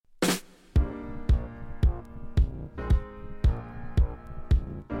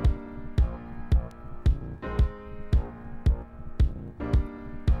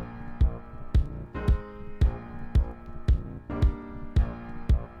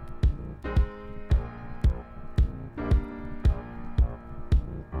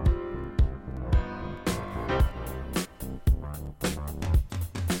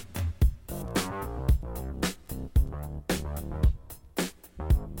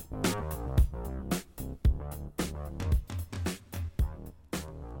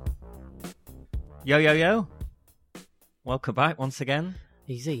Yo, yo, yo. Welcome back once again.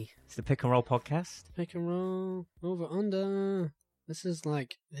 Easy. It's the Pick and Roll podcast. Pick and roll. Over under. This is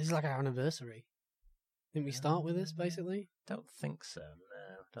like our anniversary. Didn't we start with this, basically? Don't think so,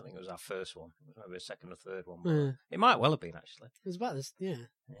 no. I don't think it was our first one. It was maybe a second or third one. Yeah. It might well have been, actually. It was about this, yeah.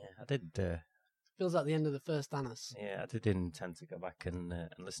 Yeah, I did... Feels like the end of the first Annis. I did intend to go back and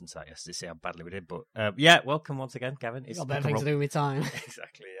listen to that yesterday, see how badly we did. But yeah, welcome once again, Gavin. It's got better things to do with my time.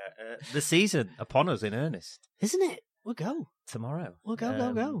 Exactly, yeah. The season upon us in earnest. Isn't it? We'll go. Tomorrow. We'll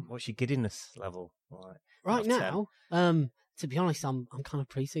go. What's your giddiness level like? Right now, to be honest, I'm kind of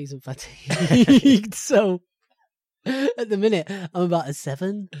pre-season fatigued. So at the minute, I'm about a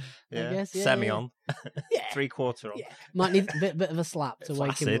 7. Yeah. I guess. Yeah, Semi on. Yeah. 3/4 on. Yeah. Might need a bit of a slap to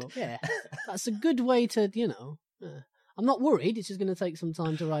wake him up. Yeah. That's a good way to, I'm not worried. It's just going to take some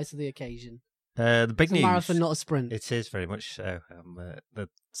time to rise to the occasion. The big it's a news. marathon, not a sprint. It is very much so. The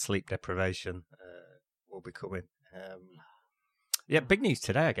sleep deprivation will be coming. Big news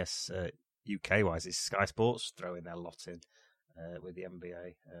today, I guess, UK-wise, is Sky Sports throwing their lot in with the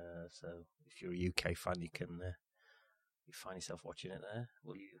NBA. So if you're a UK fan, you can you find yourself watching it there.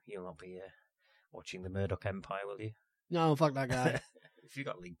 Will you? You'll not be watching the Murdoch Empire, will you? No, fuck that guy. If you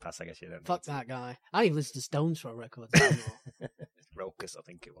got League Pass, I guess you don't. Fuck that guy. I didn't even listen to Stones for a record anymore. Rocus, I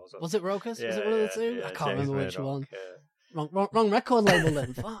think it was. Was it Rocus? Yeah, was it one of the two? Yeah, I can't James remember which Murdoch, one. Wrong record label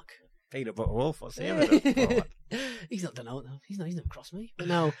then. Fuck. Peanut Butter Wolf. What's the evidence? He's not done out though. He's never crossed me. But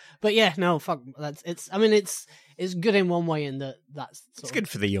no. Fuck. It's good in one way in that that's. It's good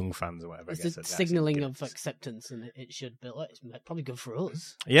for the young fans or whatever. It's I guess the signalling of acceptance, and it should be. It's probably good for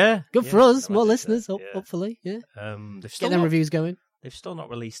us. Yeah, good for us. More listeners, hopefully. Yeah. Get them reviews going. They've still not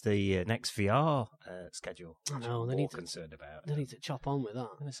released the next VR schedule. I know. They're concerned about. They need to chop on with that.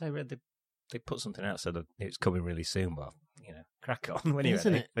 And I say they put something out so that it's coming really soon, but crack on when you're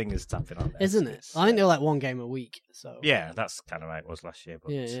Isn't ready. it? Fingers tapping on there. Isn't it? I think they're like one game a week. So yeah, that's kind of how it was last year.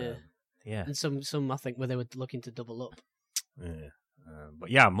 But yeah. And some I think where they were looking to double up. Yeah. But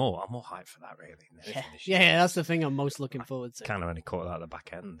yeah, I'm more hyped for that really. Yeah, that's the thing I'm most looking forward to. Kind of only caught that at the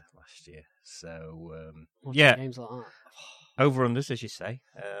back end last year, so games like that. Over unders, as you say.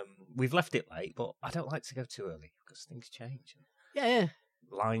 We've left it late, but I don't like to go too early because things change. Yeah.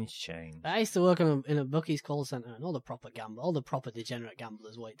 Lines change. I used to work in a bookies call centre, and all the proper degenerate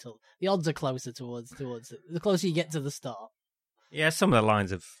gamblers wait till the odds are closer towards it. The closer you get to the start. Yeah, some of the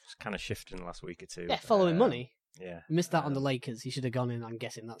lines have kind of shifted in the last week or two. Yeah, following money. Yeah. Missed out on the Lakers. He should have gone in. I'm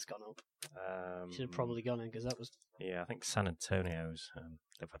guessing that's gone up. Should have probably gone in because that was. Yeah, I think San Antonio's.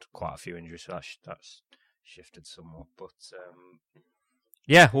 They've had quite a few injuries, so that's shifted somewhat. But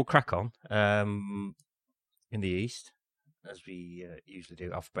we'll crack on. In the East, as we usually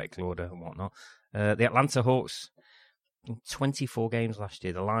do, alphabetical order and whatnot. The Atlanta Hawks, in 24 games last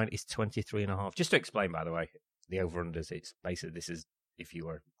year, the line is 23.5. Just to explain, by the way, the over-unders, it's basically, this is if you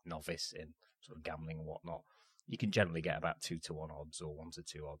were a novice in sort of gambling and whatnot, you can generally get about 2-1 odds or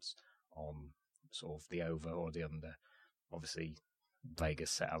 1-2 odds on sort of the over or the under. Obviously, Vegas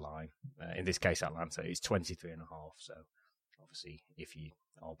set a line. In this case, Atlanta is 23.5. So obviously, if you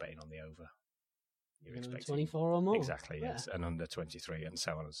are betting on the over, you're expecting 24 or more. Exactly, yes, and under 23, and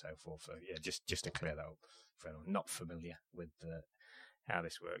so on and so forth. So yeah, just to clear that up for anyone not familiar with how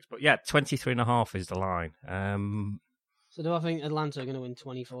this works. But yeah, 23.5 is the line. So do I think Atlanta are going to win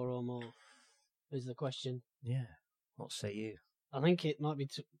 24 or more? Is the question. Yeah. What say you? I think it might be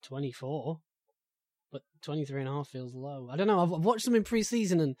 24, but 23.5 feels low. I don't know. I've watched them in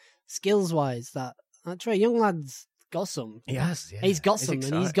pre-season, and skills-wise, that Trae Young lad's got some. He has, yeah. He's got some,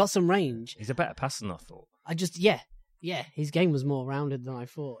 exciting. And he's got some range. He's a better passer than I thought. His game was more rounded than I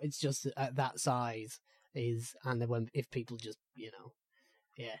thought. It's just at that size if people just,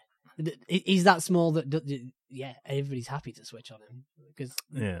 he's that small that, everybody's happy to switch on him because,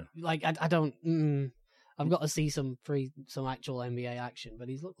 I don't. I've got to see some actual NBA action, but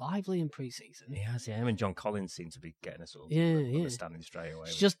he's looked lively in preseason. He has, yeah. Him and John Collins seem to be getting a sort of understanding straight away.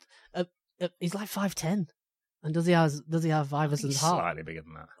 It's just he's like 5'10", and does he have Iverson's heart? Slightly bigger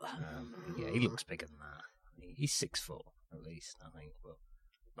than that. He looks bigger than that. He's 6 foot at least, I think, but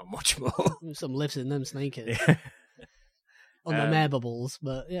not much more. Some lifts in them sneakers. Yeah. On the air bubbles,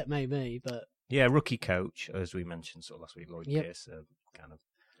 but yeah, maybe. But yeah, rookie coach, as we mentioned sort of last week, Lloyd Pierce, kind of.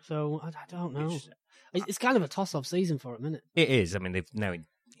 So I don't know. It's kind of a toss-off season for him, isn't it? It is. I mean, they've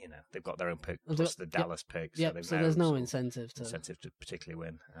they've got their own pick plus the Dallas pick. So, so there's no incentive to particularly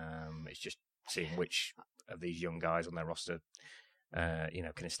win. It's just seeing which of these young guys on their roster,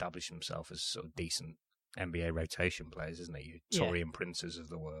 can establish themselves as sort of decent NBA rotation players, isn't it? You Torian Princes of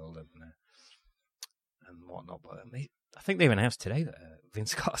the world, and and whatnot. But I think they've announced today that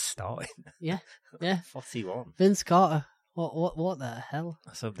Vince Carter's starting. Yeah. 41. Vince Carter. What the hell?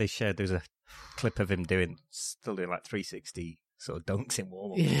 So they shared. There's a clip of him still doing like 360 sort of dunks in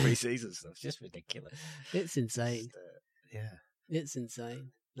warm up pre-season stuff. It's just ridiculous. It's insane. Yeah, it's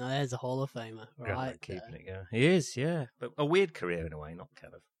insane. No, there's a Hall of Famer, right? Keeping it going. He is, yeah, but a weird career in a way, not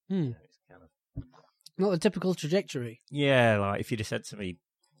kind of. It's kind of not the typical trajectory. Yeah, like if you'd have said to me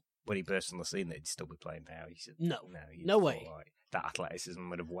when he burst on the scene that he'd still be playing now, you said no way. Like, that athleticism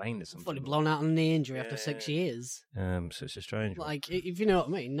would have waned or something. Fully blown out on knee injury after 6 years. So it's a strange one. Like, if you know what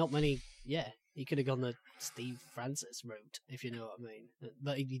I mean, not many. Yeah, he could have gone the Steve Francis route, if you know what I mean.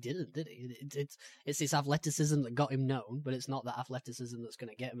 But he didn't, did he? It's this athleticism that got him known, but it's not that athleticism that's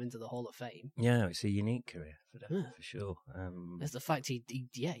going to get him into the Hall of Fame. Yeah, it's a unique career for sure. There's the fact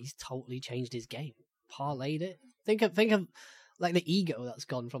he's totally changed his game, parlayed it. Think of like the ego that's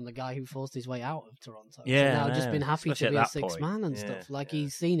gone from the guy who forced his way out of Toronto. Yeah, so now just been happy especially to be a at that sixth point. man and stuff. Like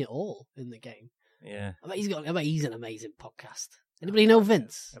he's seen it all in the game. Yeah, I bet he's an amazing podcast. Anybody know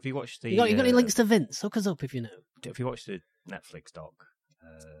Vince? Have you watched the? You got any links to Vince? Hook us up if you know. Have you watched the Netflix doc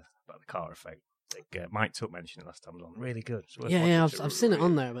about the Carter effect? Mike Tuck mentioned it last time. It was on. Really good. Yeah, I've seen it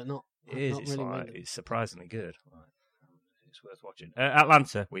on there, but not. It is. Not really It's surprisingly good. It's worth watching.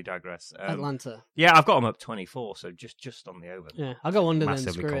 Atlanta, we digress. Atlanta. Yeah, I've got them up 24, so just on the over. Yeah, I'll go under Massively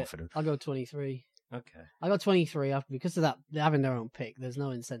then. Screw confident. it. I'll go 23. Okay. I got 23 after because of that. They're having their own pick. There's no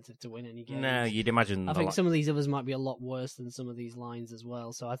incentive to win any games. No, you'd imagine. I think some of these others might be a lot worse than some of these lines as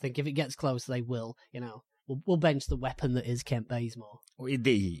well. So I think if it gets close, they will. We'll bench the weapon that is Kent Bazemore. Well,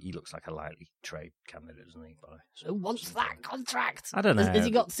 he looks like a likely trade candidate, doesn't he? Who wants that contract? I don't know. Has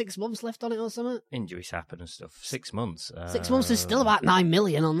he got 6 months left on it or something? Injuries happen and stuff. 6 months. 6 months is still about 9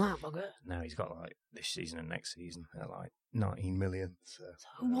 million on that bugger. No, he's got like this season and next season at like 19 million. So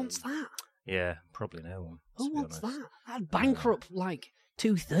who wants that? Yeah, probably no one. Who wants that? That'd bankrupt like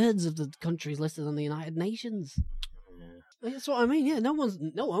 2/3 of the countries listed on the United Nations. Yeah. That's what I mean. Yeah, no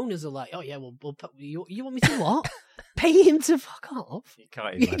owners are like, oh yeah, we'll you want me to what? Pay him to fuck off. You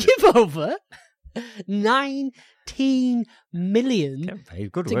can't imagine. Give over 19 million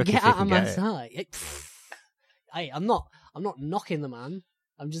good to work get out of my side. Hey, I'm not knocking the man.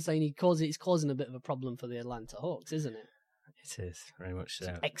 I'm just saying it's causing a bit of a problem for the Atlanta Hawks, isn't it? It is, very much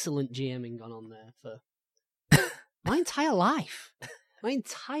so. Excellent GMing gone on there for my entire life.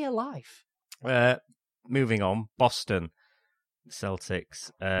 Moving on, Boston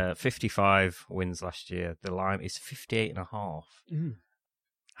Celtics, 55 wins last year. The line is 58.5.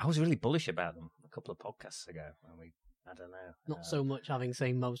 I was really bullish about them a couple of podcasts ago. I don't know. Not so much having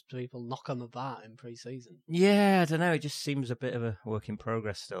seen most people knock them about in pre-season. Yeah, I don't know. It just seems a bit of a work in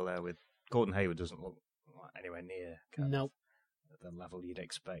progress still there. With Gordon Hayward doesn't look anywhere near the level you'd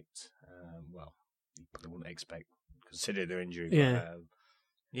expect. Well, you probably wouldn't expect considering their injury. Yeah. But,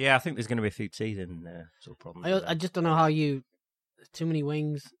 yeah, I think there's going to be a few teething sort of problems. I just don't know how too many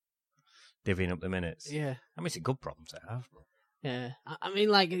wings. Divvying up the minutes. Yeah. I mean, it's a good problem to have. But... Yeah. I mean,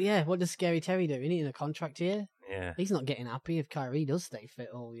 what does Scary Terry do? He need a contract here? Yeah. He's not getting happy if Kyrie does stay fit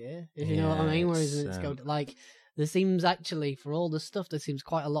all year. If you know what I mean? Whereas there seems actually, for all the stuff, there seems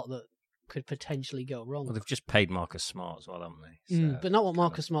quite a lot that could potentially go wrong. Well, they've just paid Marcus Smart as well, haven't they? So, but not what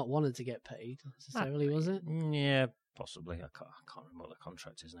Marcus Smart wanted to get paid necessarily, was it? Yeah, possibly. I can't remember what the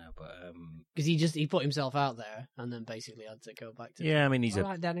contract is now, but because he put himself out there and then basically had to go back to. Yeah, I mean he's all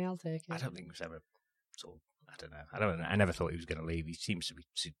right, Danny, I'll take it. I don't think he was ever sort of. I don't know. I never thought he was going to leave. He seems to be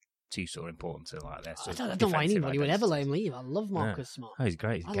too sort of important to like this. I don't know why anybody would ever let him leave. I love Marcus Smart. Oh, he's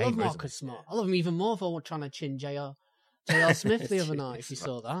great. I love Marcus Smart. I love him even more for trying to chin J.R. Smith the other night, if you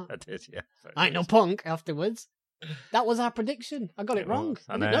saw that. I did, yeah. I ain't no punk afterwards. That was our prediction. I got it wrong.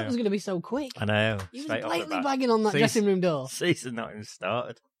 I didn't know it was going to be so quick. I know. He was blatantly banging on that dressing room door. Season not even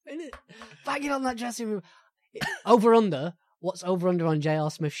started. Banging on that dressing room. Over under. What's over under on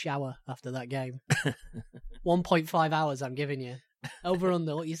J.R. Smith's shower after that game? 1.5 hours I'm giving you. Over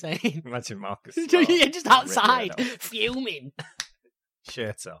under, what are you saying? Imagine Marcus. You're just outside, fuming.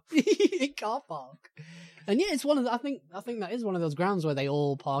 Shirt off. In car park. And yeah, it's one of I think that is one of those grounds where they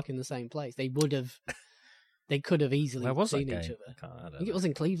all park in the same place. They could have easily seen each other. I think it was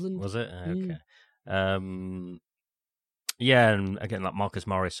in Cleveland. Was it? Okay. Yeah, and again, like Marcus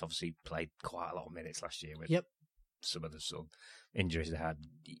Morris obviously played quite a lot of minutes last year with some of the sort of injuries they had.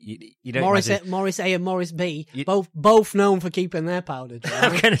 You don't Morris A and Morris B, both known for keeping their powder dry.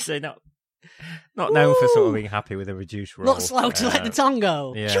 I'm going to say not known for sort of being happy with a reduced role. Not slow to let the tongue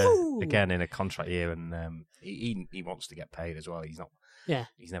go. Yeah, again in a contract year, and he wants to get paid as well. He's not. Yeah.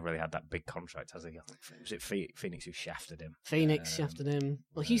 He's never really had that big contract, has he? I think was it Phoenix who shafted him? Phoenix shafted him.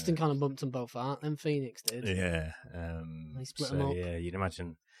 Well, Houston kind of bumped them both out, and Phoenix did. Yeah. They split them up. Yeah, you'd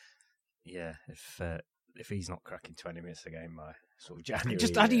imagine. Yeah, if he's not cracking 20 minutes a game by sort of January.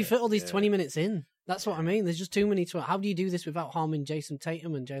 Just how do you fit all these 20 minutes in? That's what I mean. There's just too many. How do you do this without harming Jason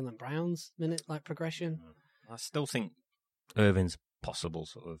Tatum and Jaylen Brown's minute progression? I still think Irving's possible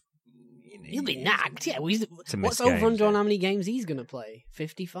sort of. He'll be nagged. Yeah, what's games, over under on how many games he's going to play?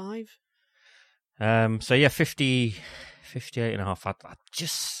 55? So yeah, 58 and a half. I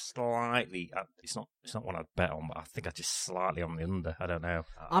just slightly. It's not one I'd bet on, but I think I just slightly on the under. I don't know.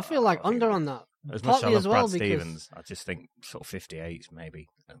 I feel like under on that. As much as I love well Brad Stevens, I just think sort of 58 is maybe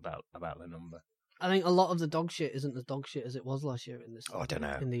about the number. I think a lot of the dog shit isn't as dog shit as it was last year in this. I don't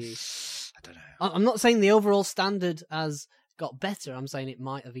know. In the East. I don't know. I'm not saying the overall standard has got better. I'm saying it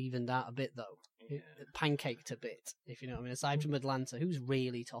might have evened out a bit though. Yeah. It pancaked a bit, if you know what I mean. Aside from Atlanta, who's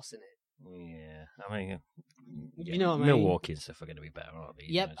really tossing it? Yeah, I mean, you know what I mean? Milwaukee and stuff are going to be better, aren't they?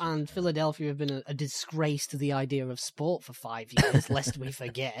 Yep, and Philadelphia have been a disgrace to the idea of sport for 5 years, lest we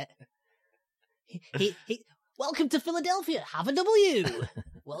forget. Welcome to Philadelphia. Have a W.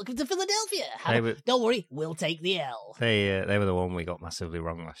 Welcome to Philadelphia. Don't worry, we'll take the L. They were the one we got massively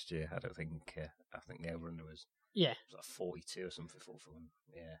wrong last year. I think the over-under was like 42 or something for them.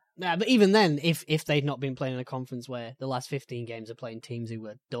 Yeah, but even then, if they'd not been playing in a conference where the last 15 games are playing teams who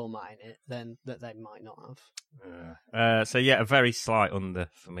were doormatting it, then that they might not have. So yeah, a very slight under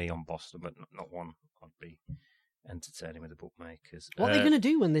for me on Boston, but not one I'd be entertaining with the bookmakers. What are they going to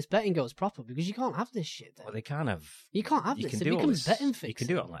do when this betting goes proper? Because you can't have this shit then. Well, they kind of... You can't have this. It becomes betting fixing. You can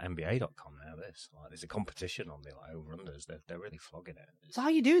do it on like NBA.com now. There's a competition on the over-unders. They're really flogging it. So how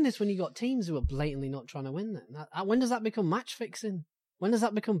are you doing this when you got teams who are blatantly not trying to win then? When does that become match fixing? When does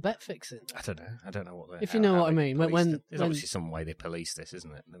that become bet fixing? I don't know. I don't know what they're... If you know what I mean. There's obviously some way they police this,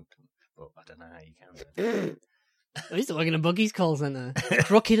 isn't it? But I don't know how you can do it. I used to work in a bookies call centre.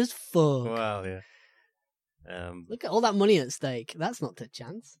 Crooked as fuck. Well, yeah. Look at all that money at stake. That's not a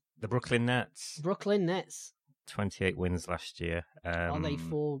chance. The Brooklyn Nets. 28 wins last year. Are they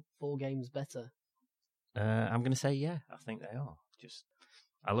four games better? I'm going to say yeah. I think they are.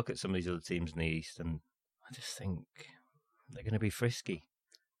 I look at some of these other teams in the East, and I just think they're going to be frisky.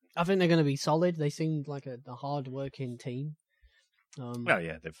 I think they're going to be solid. They seem like a hard-working team. Well,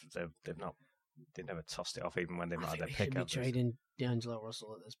 yeah, they've never tossed it off, even when they might have their pick up. Trading D'Angelo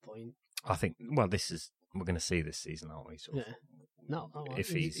Russell at this point. I think. Well, we're going to see this season, aren't we? No.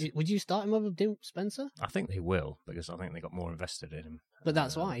 If would you start him over Spencer? I think they will, because I think they got more invested in him. But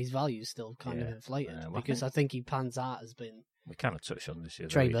that's why his value's still kind of inflated, because I think he pans out as being. We kind of touched on this year.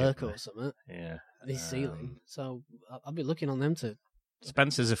 Trey Burke or something. Yeah, his ceiling. So I'll be looking on them to.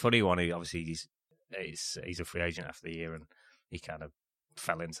 Spencer's a funny one. Obviously he's a free agent after the year, and he kind of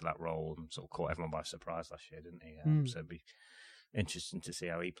fell into that role and sort of caught everyone by surprise last year, didn't he? So it'd be interesting to see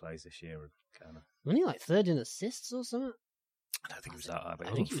how he plays this year. Wasn't he like third in assists or something? I don't think he was that high.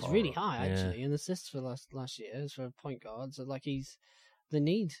 I think he was really high actually in assists for last year for a point guard. So like he's the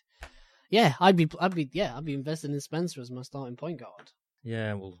need. Yeah, I'd be invested in Spencer as my starting point guard.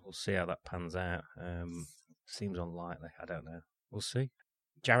 Yeah, we'll see how that pans out. Seems unlikely. I don't know. We'll see.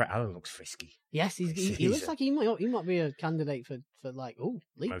 Jarrett Allen looks frisky. Yes, he looks like he might be a candidate for like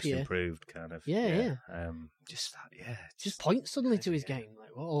leap most year. Improved kind of. Yeah. Just points suddenly to his game,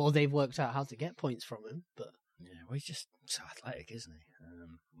 like or they've worked out how to get points from him. But well, he's just so athletic, isn't he?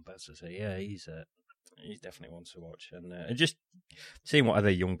 I'm about to say, yeah, he's definitely one to watch, and just seeing what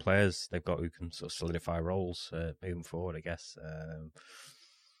other young players they've got who can sort of solidify roles moving forward. I guess.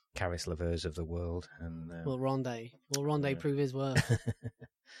 Caris LeVers of the world, and will Rondé prove his worth?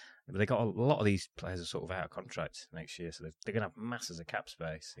 But they got a lot of these players are sort of out of contract next year, so they're going to have masses of cap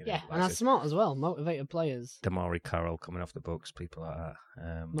space. And that's smart as well. Motivated players. Damari Carroll coming off the books, people like that.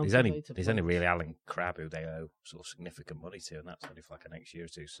 There's only really Alan Crabb who they owe sort of significant money to, and that's only for like a next year or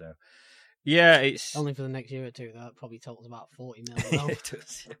two. So yeah, it's only for the next year or two. That probably totals about 40 million. It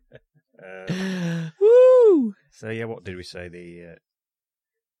does. Woo! So yeah, what did we say? The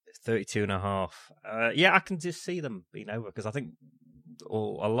 32.5. Yeah, I can just see them being over because I think a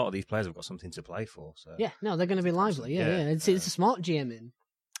lot of these players have got something to play for. So yeah, no, they're going to be lively. Yeah. It's a smart GMing.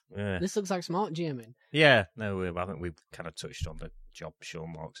 Yeah, this looks like smart GMing. Yeah, no, I think we've kind of touched on the job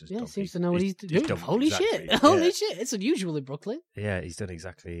Sean Marks has done. Yeah, seems to know what he's doing. Holy shit! Holy shit! It's unusual in Brooklyn. Yeah, he's done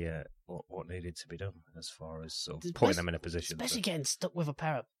exactly what needed to be done as far as sort of putting them in a position. Especially getting stuck with a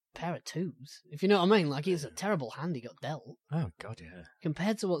pair of twos, if you know what I mean. Like, it's a terrible hand he got dealt. Oh god, yeah.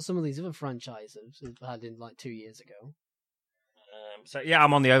 Compared to what some of these other franchises have had in like 2 years ago. So yeah,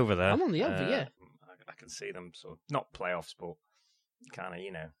 I'm on the over there. I'm on the over, yeah. I can see them sort of not playoffs, but kind of,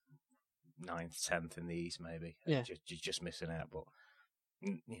 9th, 10th in the East, maybe. Yeah. Just missing out, but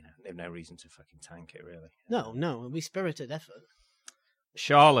they've no reason to fucking tank it, really. No, it'll be spirited effort.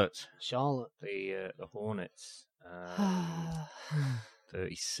 Charlotte, Charlotte. the Hornets,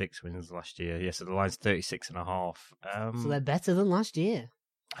 36 wins last year. Yeah, so the line's 36.5. So they're better than last year.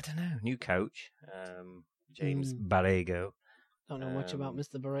 I don't know. New coach, James Borrego. Don't know much about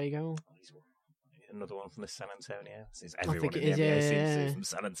Mr. Borrego. He's another one from the San Antonio. Since I everyone think in it the is, NBA seems to yeah. be from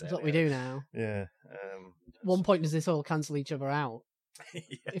San Antonio. That's what we do now. Yeah. One point does this all cancel each other out? Yeah.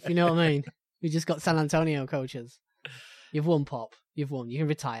 If you know what I mean. We just got San Antonio coaches. You've won, Pop. You've won. You can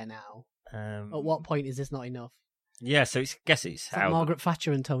retire now. At what point is this not enough? Yeah, so I guess it's how like Margaret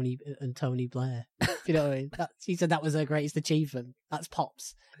Thatcher and Tony Blair. If you know what I mean? She said that was her greatest achievement. That's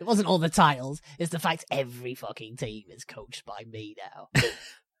Pop's. It wasn't all the titles. It's the fact every fucking team is coached by me now.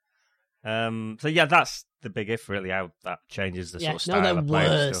 So yeah, that's the big if, really, how that changes the sort of style of play.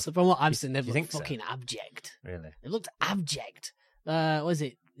 Worse. From what I've seen, they've looked fucking abject. Really? They looked abject. What is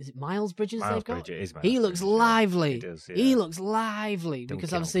it? Is it Miles Bridges they've got? Is he looks lively. He does, yeah. He looks lively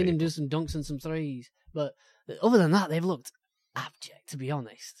because I've seen him do some dunks and some threes. But other than that, they've looked abject, to be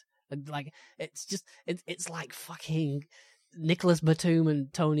honest. And like, it's like fucking Nicholas Batum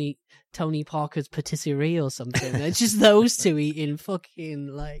and Tony Parker's patisserie or something. It's just those two eating fucking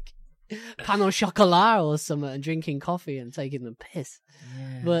like pan au chocolat or something and drinking coffee and taking the piss.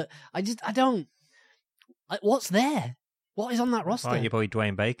 Yeah. But I don't. Like, what's there? What is on that roster? Like your boy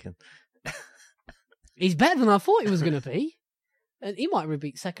Dwayne Bacon. He's better than I thought he was going to be. And he might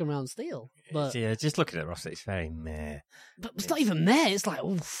repeat second round steal. But yeah, just looking at the roster, it's very meh. But it's not even meh. It's like,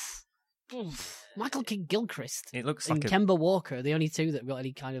 oof. Michael Kidd-Gilchrist It looks and like Kemba Walker are the only two that have got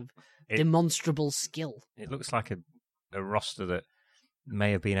any kind of demonstrable skill. It looks like a roster that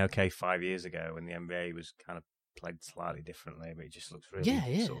may have been okay 5 years ago when the NBA was kind of played slightly differently, but it just looks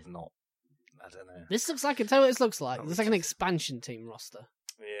really sort of not. I don't know. This looks like, I tell you what this looks like. It's like an expansion team roster.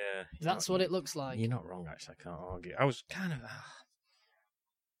 Yeah. That's what it looks like. You're not wrong, actually. I can't argue. I was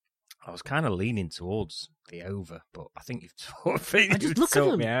kind of leaning towards the over, but I think you've taught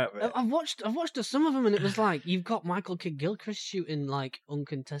me out. I've watched some of them, and it was like you've got Michael Kidd-Gilchrist shooting like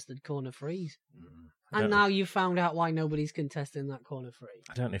uncontested corner threes, and now you've found out why nobody's contesting that corner three.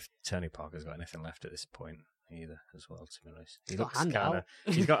 I don't know if Tony Parker's got anything left at this point either, as well. To be honest, he looks kind of.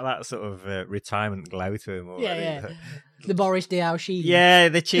 He's got that sort of retirement glow to him already. Yeah. The Boris Diaw sheet. Yeah,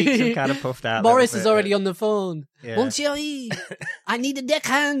 the cheeks are kind of puffed out. Boris is already on the phone. Yeah. Monsieur, I need a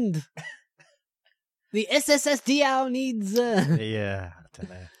deckhand. The SSS Diaw needs. Yeah, I don't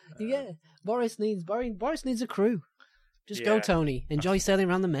know. Yeah, Boris needs a crew. Just go, Tony. Enjoy sailing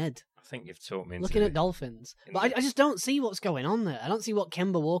around the Med. I think you've taught me looking at dolphins, but I just don't see what's going on there. I don't see what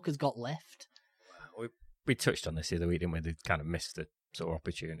Kemba Walker's got left. We touched on this the other week, didn't we? They kind of missed the sort of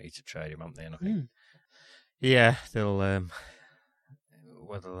opportunity to trade him, haven't they? And I think, they'll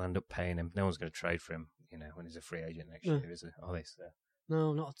whether they'll end up paying him. No one's going to trade for him, when he's a free agent next year, is it? Are they?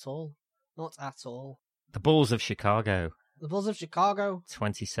 No, not at all. Not at all. The Bulls of Chicago.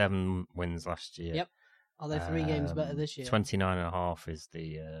 27 wins last year. Yep. Are they 3 games better this year? 29.5 is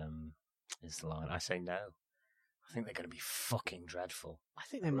the line. I say no. I think they're going to be fucking dreadful. I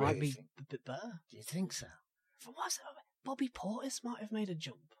think they might be a bit better. Do you think so? For what's that? Bobby Portis might have made a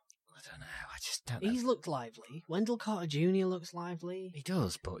jump. I don't know. I just don't know. He's looked lively. Wendell Carter Jr. looks lively. He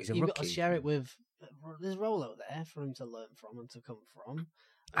does, but he's a rookie. You've got to share it with... There's Rolo there for him to learn from and to come from.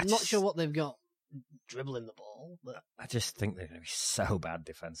 I'm not sure what they've got dribbling the ball, but... I just think they're going to be so bad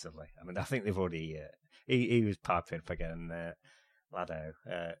defensively. I mean, I think they've already... He was piping for getting... Lado,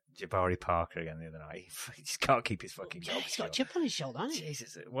 Jabari Parker again the other night. He just can't keep his fucking job. He's got a chip on his shoulder, hasn't he?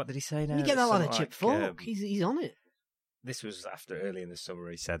 Jesus, what did he say now? You get that lot of chip folk. He's on it. This was after early in the summer.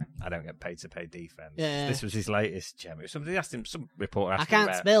 He said, "I don't get paid to play defense." Yeah. This was his latest gem. Somebody asked him. Some reporter asked him. I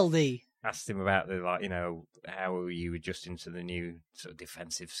can't spell D. Asked him about the how are you adjusting to the new sort of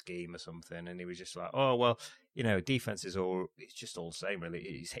defensive scheme or something, and he was just like, "Oh well, defense is it's just all the same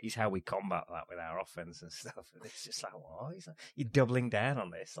really. It's how we combat that with our offense and stuff." And it's just like, what? He's like, you're doubling down on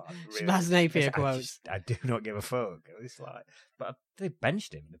this. Like, really? That's Napier quotes. I do not give a fuck. It's like, but they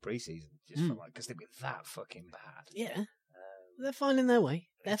benched him in the preseason just for because they were that fucking bad. Yeah. They're finding their way.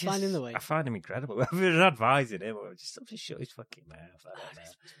 Finding their way. I find him incredible. I've been advising him, or just something shut his fucking mouth. I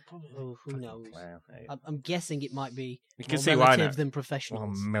don't know. Who knows? I'm guessing it might be more relative than professionals. Well,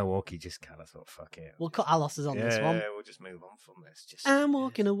 Milwaukee just kind of thought, fuck it. We'll cut our losses on this one. Yeah, we'll just move on from this. I'm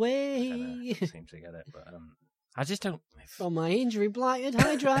walking away. I don't seem to get it, but I just don't. From my injury-blighted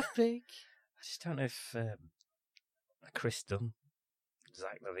high draft pick. I just don't know if Chris Dunn,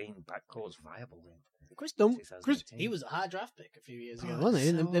 Zach LaVine backcourt's viable. Chris Dunn. 2018. He was a high draft pick a few years ago, But wasn't he?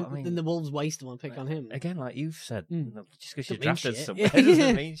 so, Then the Wolves wasted one pick on him. Again, like you've said, just because you Don't mean drafted shit. somewhere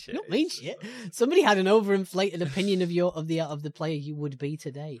doesn't mean shit. Don't mean shit. Somebody had an overinflated opinion of the player you would be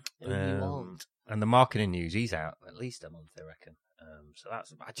today. Who you aren't. And the marketing news, he's out at least a month, I reckon. So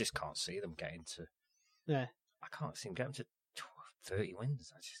I just can't see them getting to. Yeah, I can't see them getting to 30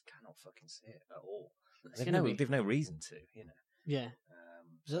 wins. I just cannot fucking see it at all. They've no reason to, you know. Yeah.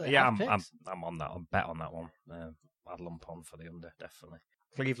 Yeah, I'm on that. I'm bet on that one. I'd lump on for the under, definitely.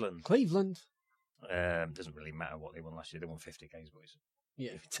 Cleveland. Doesn't really matter what they won last year. They won 50 games, boys.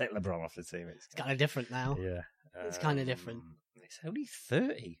 Yeah. If you take LeBron off the team, it's kind of different now. Yeah. It's kind of different. It's only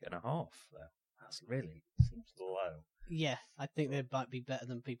 30 and a half, though. That's really seems low. Yeah, I think they might be better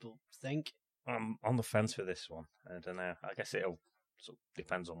than people think. I'm on the fence with this one. I don't know. I guess it'll sort of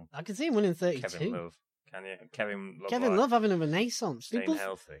depends on. I can see him winning 32. Kevin Love. Can you? Kevin Love having a renaissance. Staying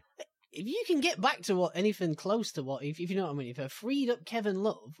healthy. If you can get back to anything close to what, if you know what I mean, if a freed up Kevin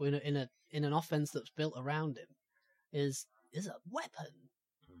Love in an offense that's built around him is a weapon.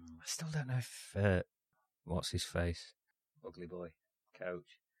 I still don't know if what's his face, ugly boy,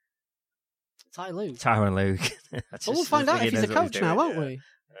 coach. Tyronn Luke. Well, we'll find out if he's a coach now, won't we?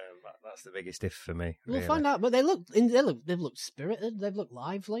 That's the biggest if for me. We'll really. find out, but they've looked spirited. They've looked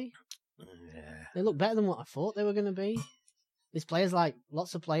lively. Yeah. They look better than what I thought they were going to be. There's players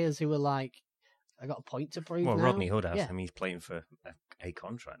lots of players who are like, I got a point to prove. Well, now. Rodney Hood has. Yeah. I mean, he's playing for a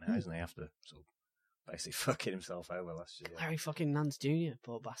contract now, isn't he? After sort of basically fucking himself over last year. Larry fucking Nance Jr.,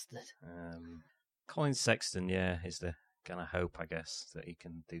 poor bastard. Colin Sexton, is the kind of hope, I guess, that he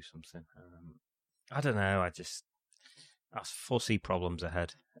can do something. I don't know. I foresee problems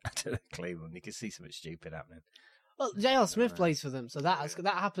ahead at Cleveland. You can see something stupid happening. Well, J.R. Smith plays for them, so that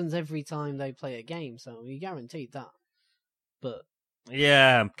happens every time they play a game, so you're guaranteed that. But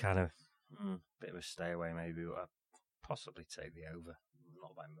yeah, I'm kind of bit of a stay away, maybe. But I'd possibly take the over,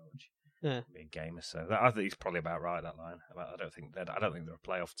 not by much. Yeah, be a game or so. I think he's probably about right. That line. I don't think they're a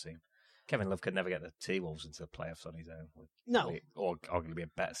playoff team. Kevin Love could never get the T-Wolves into the playoffs on his own. No, or arguably a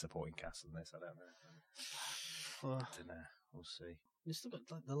better supporting cast than this. I don't know. I don't know. We'll see. You've still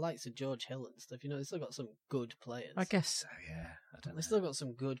got the likes of George Hill and stuff. They've still got some good players. I guess so, yeah. I don't know. They've still got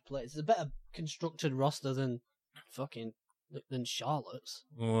some good players. It's a better constructed roster than Charlotte's.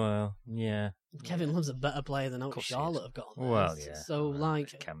 Well, yeah. Kevin Love's a better player than Charlotte have got on there. Well, yeah. So,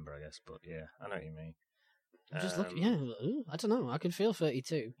 Canberra, I guess, but yeah, I know what you mean. Just look, I don't know. I can feel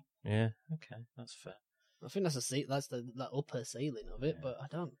 32. Yeah, okay, that's fair. I think that's the upper ceiling of it, but I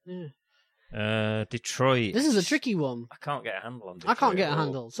don't, Detroit. This is a tricky one. I can't get a handle on Detroit. I can't get a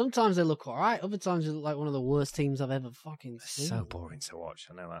handle. Sometimes they look alright, other times they look like one of the worst teams I've ever fucking seen. So boring to watch,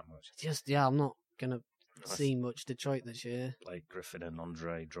 I know that much. I'm not going to see much Detroit this year. Like Griffin and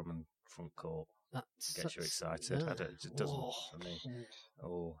Andre Drummond front court. That gets you excited. Yeah. It just doesn't for me.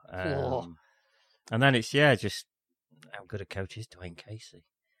 And then it's, just how good a coach is Dwayne Casey.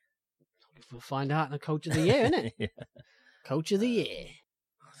 We'll find out in a Coach of the Year, innit? Yeah. Coach of the Year.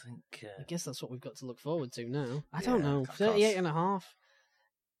 I guess that's what we've got to look forward to now. I don't know. 38 and a half.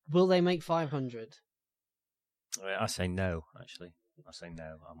 Will they make 500? I say no, actually. I say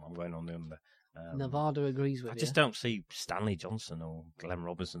no. I'm going on the under. Nevada agrees with you. I just don't see Stanley Johnson or Glenn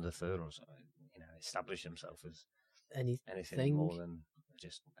Robinson III or something, establish himself as anything more than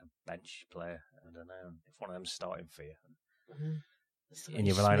just a bench player. I don't know. If one of them's starting for you. And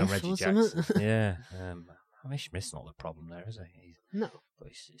you're relying on Reggie Jackson. Yeah. Amish Smith's not the problem there, is he? No. But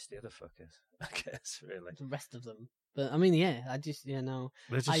it's the other fuckers, I guess, really. The rest of them. But, I mean, I just, no.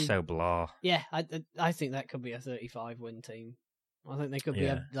 They're just so blah. Yeah, I think that could be a 35-win team. I think they could be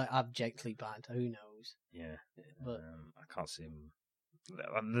abjectly bad. Who knows? Yeah. But I can't see them.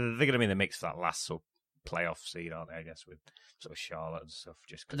 They're going to be in the mix for that last sort of playoff seed, aren't they, I guess, with sort of Charlotte and stuff.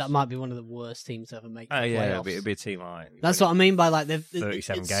 That might be one of the worst teams to ever make the playoffs. Yeah, it'd be a team like... That's what I mean by, they've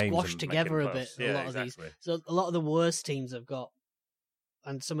 37 games squashed together a bit, a lot of these. So a lot of the worst teams have got,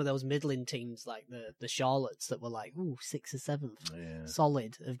 and some of those middling teams, like the Charlottes that were 6th or 7th,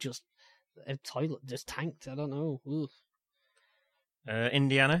 solid, have just tanked. I don't know.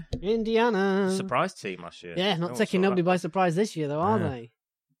 Indiana. Surprise team last year. Yeah, not taking nobody by surprise this year, though, are they?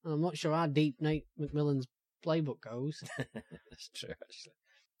 I'm not sure how deep Nate McMillan's playbook goes. That's true, actually.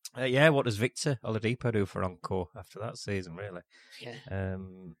 What does Victor Oladipo do for encore after that season, really? Yeah.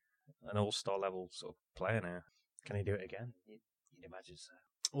 An all-star level sort of player now. Can he do it again? You'd imagine so.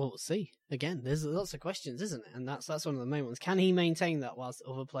 Well, we'll see. Again, there's lots of questions, isn't it? And that's one of the main ones. Can he maintain that whilst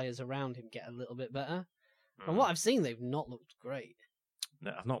other players around him get a little bit better? From what I've seen, they've not looked great.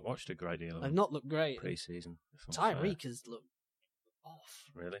 No, I've not watched a great deal of They've not looked great. pre-season. Tyreek has looked off.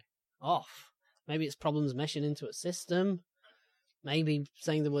 Really? Off. Maybe it's problems meshing into a system. Maybe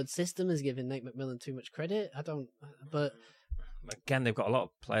saying the word system is giving Nate McMillan too much credit. I don't. But again, they've got a lot of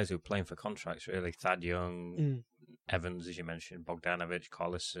players who are playing for contracts. Really, Thad Young, Evans, as you mentioned, Bogdanovic,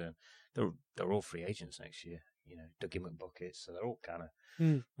 Collison. They're all free agents next year. You know, Dougie McBucket. So they're all kind of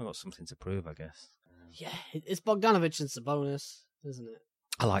they've got something to prove, I guess. Yeah, it's Bogdanovic and Sabonis, isn't it?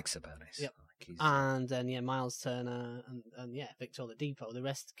 I like Sabonis. Yep. Like and then Miles Turner and Victor Oladipo. The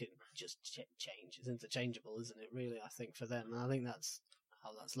rest can just change. It's interchangeable, isn't it? Really, I think for them, and I think that's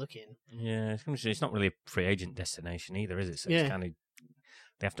how that's looking. Yeah, it's not really a free agent destination either, is it? So it's kind of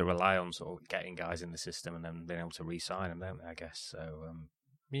they have to rely on sort of getting guys in the system and then being able to re-sign them, don't they? I guess so.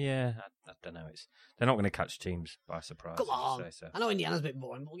 I don't know. They're not going to catch teams by surprise. Come on, so. I know Indiana's a bit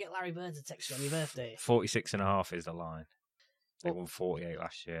boring, but we'll get Larry Bird to text you on your birthday. 46.5 is the line. They won 48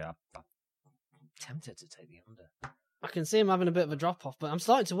 last year. I'm tempted to take the under. I can see him having a bit of a drop off, but I'm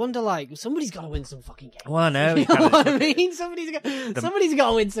starting to wonder, like, somebody's got to win some fucking games. Well, I know. You know what I mean? Somebody's got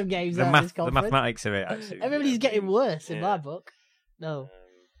to win some games out of this conference. The mathematics of it, actually. Everybody's getting worse in my book. No.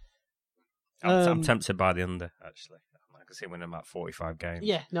 I'm tempted by the under, actually. I could see them winning about 45 games.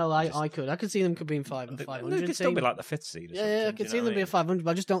 Yeah, no, I could. I could see them being 500. They could still be like the 5th seed or something. Yeah, I could see them be a 500,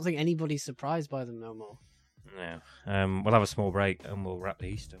 but I just don't think anybody's surprised by them no more. No. We'll have a small break and we'll wrap the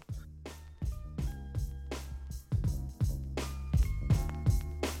East up.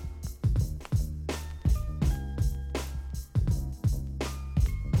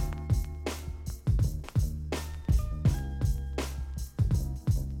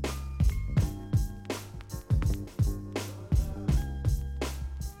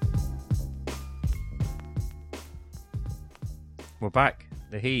 We're back.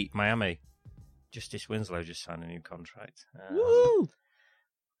 The Heat, Miami. Justice Winslow just signed a new contract. Woo! I'm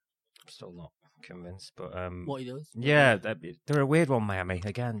still not convinced, but what he does? Yeah, they're a weird one, Miami.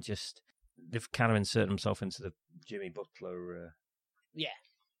 Again, just they've kind of inserted themselves into the Jimmy Butler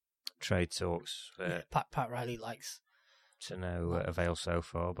trade talks. Pat Riley likes to no avail so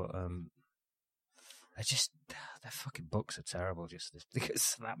far, but their fucking books are terrible. Just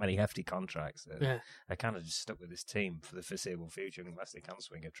because that many hefty contracts, they're kind of just stuck with this team for the foreseeable future unless they can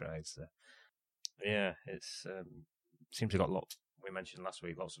swing a trade. So. Yeah, it's seems to got we mentioned last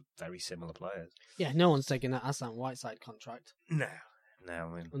week, lots of very similar players. Yeah, no one's taking that Hassan Whiteside contract. No, I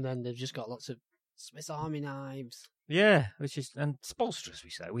mean, and then they've just got lots of Swiss Army knives. Yeah, and Spoelstra, as we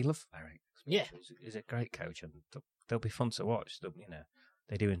say, we love Eric. Yeah, he's a great coach, and they'll be fun to watch.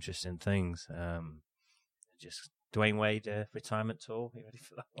 They do interesting things. Just Dwayne Wade retirement tour. You ready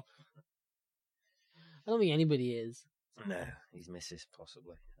for that one? I don't think anybody is. No, he's misses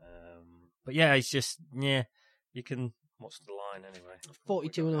possibly. But yeah, it's just you can. What's the line anyway?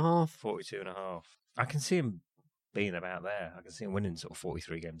 42.5. 42.5. I can see him being about there. I can see him winning sort of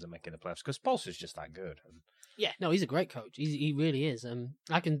 43 games and making the playoffs because Spolster's just that good. Yeah, no, he's a great coach. He really is. I'm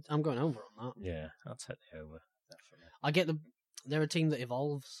going over on that. Yeah, I'll take the over. Definitely. I get they're a team that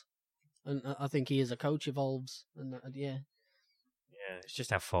evolves, and I think he as a coach evolves. And yeah, it's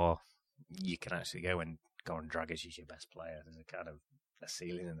just how far you can actually go and drag as your best player. There's a kind of a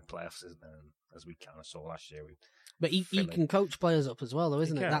ceiling in the playoffs, isn't there? As we kind of saw last year. But he can coach players up as well, though,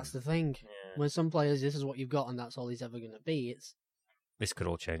 isn't it? That's the thing. Yeah. Where some players, this is what you've got, and that's all he's ever going to be. This could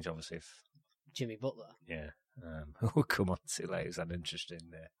all change, obviously, if Jimmy Butler. Yeah. We'll come on to later. It was an interesting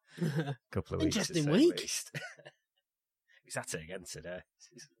couple of weeks. Interesting week. He's at it again today.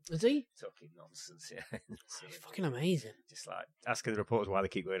 Is he? Talking nonsense, yeah. It's fucking amazing. Just like asking the reporters why they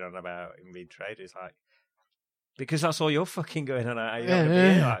keep going on about him being traded. It's like, because that's all you're fucking going on about.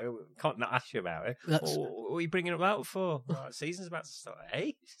 Like, can't not ask you about it. What are you bringing it out for? Right, season's about to start.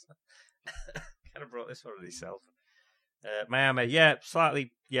 Hey? Kind of brought this one on himself. Miami,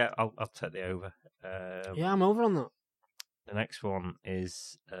 slightly. Yeah, I'll take the over. I'm over on that. The next one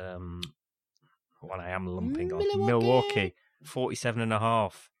is one I am lumping on. Milwaukee,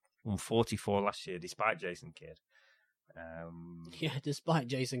 47.5. Won 44 last year, despite Jason Kidd. Despite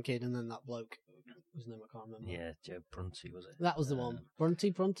Jason Kidd, and then that bloke whose name I can't remember. Yeah, Joe Brunty, was it? That was the one.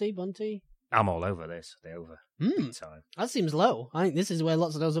 Bunty. I'm all over this. The over. Big time. That seems low. I think this is where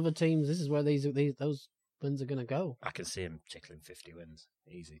lots of those other teams. This is where those wins are going to go. I can see him tickling 50 wins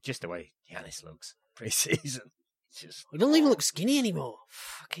easy. Just the way Giannis looks pre-season. He doesn't even look skinny anymore.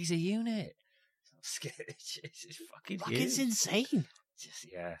 Fuck, he's a unit. It's fucking like it's insane.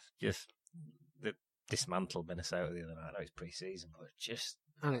 Just the dismantled Minnesota the other night. I know it's pre-season, but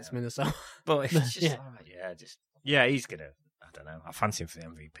it's Minnesota. But it's just he's gonna. I don't know. I fancy him for the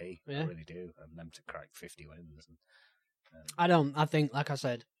MVP. I really do, and them to crack 50 wins. I don't. I think, like I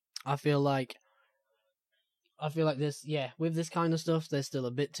said, I feel like I feel like this, with this kind of stuff, there's still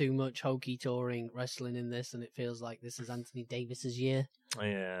a bit too much hokey touring wrestling in this, and it feels like this is Anthony Davis's year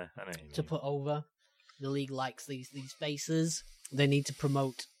Yeah, I know what you to mean. put over. The league likes these faces. They need to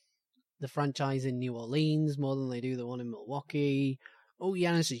promote the franchise in New Orleans more than they do the one in Milwaukee. Oh,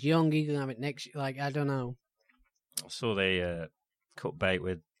 Giannis is young. He can have it next year. Like, I don't know. I saw they cut bait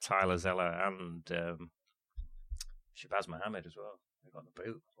with Tyler Zeller and Shabazz Muhammad as well. They got the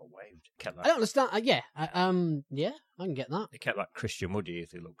boot or waved. Kept that. I don't understand. I can get that. They kept that Christian Woody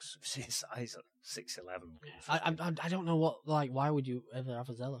who looks his size at 6'11". I don't know what, like, why would you ever have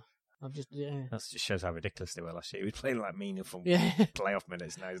a Zeller? That just shows how ridiculous they were last year. He was playing like meaningful playoff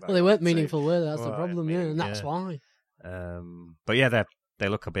minutes now. Well, they weren't meaningful, were they? That's the problem, and that's why. But yeah, they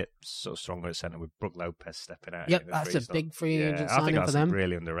look a bit sort of stronger at centre with Brook Lopez stepping out. Yep, that's a big free agent signing for them.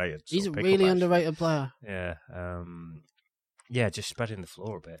 Really underrated. He's a really underrated player. Yeah. Yeah, just spreading the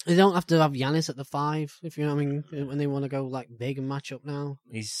floor a bit. They don't have to have Giannis at the 5, if you know what I mean, when they want to go like big and match up now.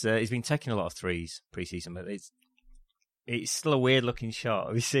 He's been taking a lot of threes pre-season, but it's still a weird looking shot.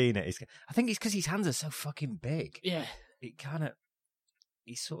 Have you seen it? I think it's because his hands are so fucking big. Yeah. It kind of,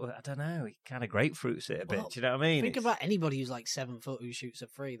 he's sort of, I don't know, he kind of grapefruits it a bit. Do you know what I mean? Think about anybody who's like 7 foot who shoots a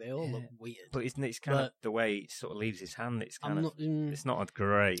 3. They all look weird. But it's kind of the way he sort of leaves his hand. It's kind of, it's not a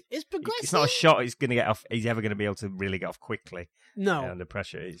great. It's progressive. It's not a shot he's going to get off. He's ever going to be able to really get off quickly. No. Under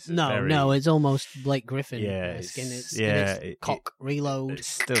pressure. It's no, it's almost Blake Griffin. Yeah. It's cock, reload. It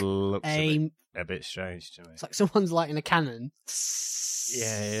still looks aim. A bit strange to me. It's like someone's lighting a cannon.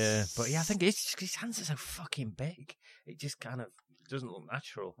 Yeah. But yeah, I think it's just 'cause his hands are so fucking big. It just kind of doesn't look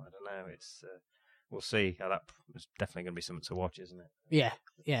natural. I don't know. It's we'll see how that is definitely going to be something to watch, isn't it?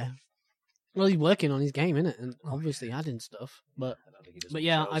 Yeah. Well, he's working on his game, innit? And obviously adding stuff. But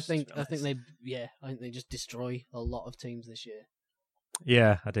yeah, I think they just destroy a lot of teams this year.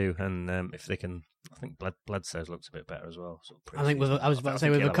 Yeah, I do. And if they can, I think Bledsoe's looks a bit better as well. I think I was about to say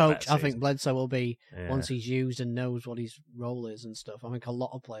with the coach, I think Bledsoe will be once he's used and knows what his role is and stuff. I think a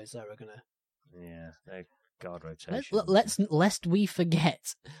lot of players there are gonna. Yeah, they're guard rotation. Lest we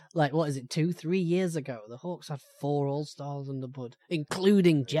forget, like what is it, 2-3 years ago, the Hawks had 4 All-Stars under Bud,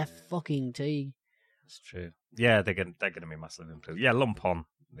 including Jeff fucking T. That's true. Yeah, they're gonna be massively improved. Yeah, lump on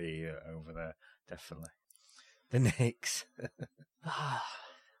the over there, definitely. The Knicks.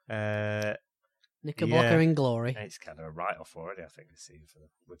 Knickerbocker in glory. It's kind of a write-off already, I think, this season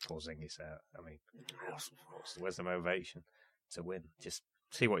with Porzingis out. I mean, where's the motivation to win? Just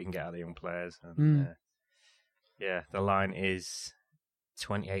see what you can get out of the young players. And, the line is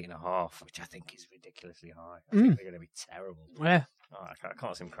 28.5, which I think is ridiculously high. I think they're going to be terrible. Yeah. Oh, I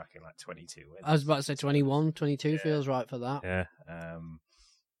can't see them cracking like 22 wins. I was about to say 21, 22 feels right for that. Yeah.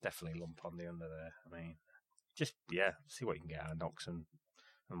 Definitely lump on the under there. I mean, just, see what you can get out of Knox and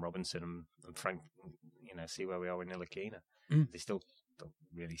Robinson and Frank, see where we are with Ntilikina. They still don't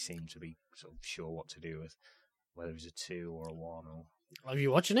really seem to be sort of sure what to do with whether it's a 2 or a 1. Are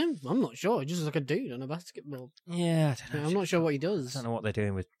you watching him? I'm not sure. He just looks like a dude on a basketball. Yeah, I don't know. I'm not sure what he does. I don't know what they're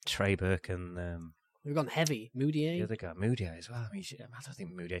doing with Trey Burke and... We've gone heavy. Moutier. The other guy, Moutier as well. I mean, I don't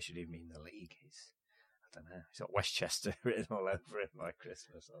think Moutier should even be in the league. I don't know. He's got Westchester written all over him by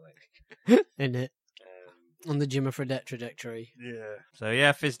Christmas, I think. Isn't it? On the Jimmer Fredette trajectory. Yeah. So,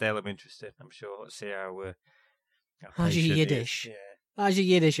 Fizdale, I'm interested. I'm sure. Let's see how... How's your Yiddish? How's your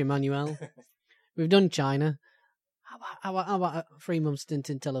Yiddish, Emmanuel? We've done China. How about a 3-month stint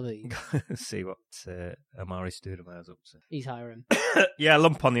in Tel Aviv? See what Amari Stoudemire's up to. He's hiring.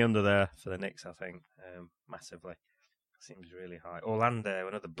 Lump on the under there for the Knicks, I think. Massively. Seems really high. Orlando,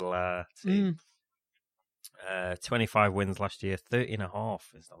 another Blair team. 25 wins last year.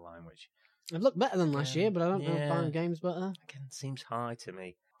 30.5 is the line, which... They've looked better than last year, but I don't know if 5 games better. Again, seems high to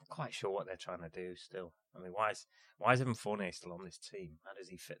me. I'm quite sure what they're trying to do still. I mean, why is Evan Fournier still on this team? How does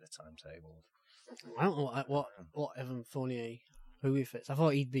he fit the timetable? I don't know what Evan Fournier, who he fits. I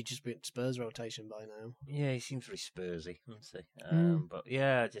thought he'd be just Spurs rotation by now. Yeah, he seems very Spursy, doesn't he? But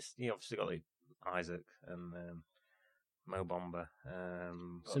just he obviously got Isaac and Mo Bamba.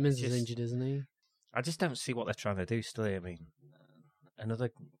 Simmons is injured, isn't he? I just don't see what they're trying to do still. I mean,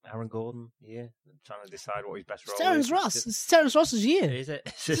 another Aaron Gordon, trying to decide what his best role is. It's Terrence Ross's year. Is it?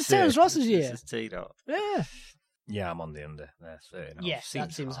 It's Terrence Ross's year. This is T-Dot. Yeah. Yeah, I'm on the under there. 30. Yeah,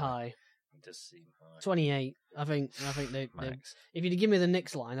 that seems high. It does seem high. 28. I think they if you'd give me the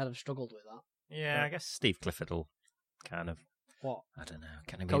Knicks line, I'd have struggled with that. Yeah, I guess Steve Clifford will kind of... What? I don't know.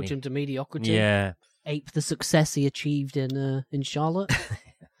 Can coach him to mediocrity? Yeah. Ape the success he achieved in Charlotte?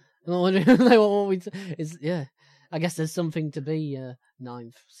 I guess there's something to be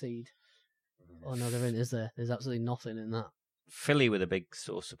 9th seed. Oh no, there isn't, is there? There's absolutely nothing in that. Philly were the big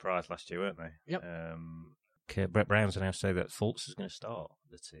sort of surprise last year, weren't they? Yep. Brett Brown's now say that Fultz is going to start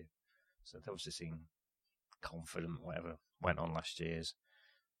the two. So they've obviously seemed confident. Whatever went on last year's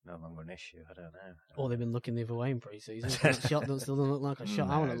no longer an issue. I don't know. Or they've been looking the other way in pre-season. That shot still doesn't look like a shot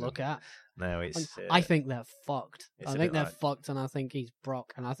I want to look at. No, it's. I think they're fucked. I think they're fucked, and I think he's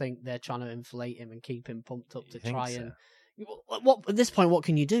Brock, and I think they're trying to inflate him and keep him pumped up to try and. What at this point? What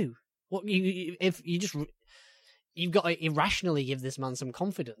can you do? You've got to irrationally give this man some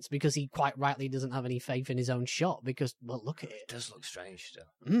confidence because he quite rightly doesn't have any faith in his own shot. Because look at it. It does look strange still.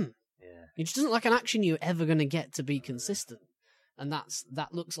 Yeah, it just doesn't look like an action you're ever going to get to be consistent. And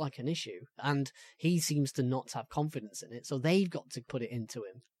that looks like an issue. And he seems to not have confidence in it. So they've got to put it into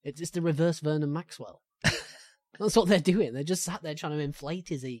him. It's the reverse Vernon Maxwell. That's what they're doing. They're just sat there trying to inflate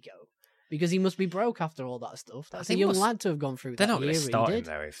his ego. Because he must be broke after all that stuff. That's a young lad to have gone through that. They're not going to start him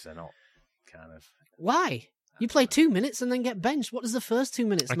though if they're not kind of... Why? You play 2 minutes and then get benched. What does the first 2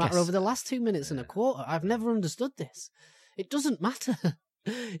 minutes matter over the last 2 minutes and a quarter? I've never understood this. It doesn't matter.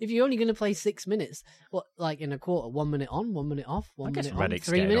 If you're only going to play 6 minutes, like in a quarter, 1 minute on, 1 minute off, 1 minute on,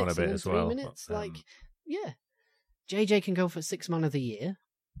 3 minutes, on a bit as well. 3 minutes, yeah. JJ can go for 6th man of the year.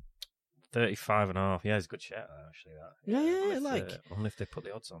 35.5. Yeah, it's a good shout, actually. That. I wonder if they put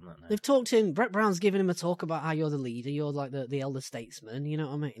the odds on that now. They've talked to him. Brett Brown's giving him a talk about how you're the leader, you're like the elder statesman. You know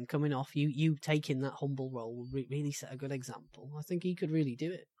what I mean? Coming off, you taking that humble role will really set a good example. I think he could really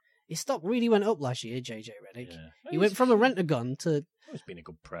do it. His stock really went up last year, JJ Redick. Yeah. He went from a rent-a-gun to... He's been a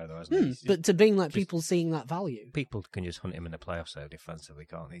good pro, though, hasn't he? But to being like people seeing that value. People can just hunt him in the playoffs, though, defensively,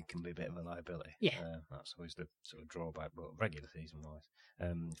 can't they? He can be a bit of a liability. Yeah. That's always the sort of drawback, but regular season-wise.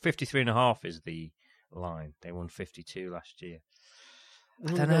 53.5 is the line. They won 52 last year.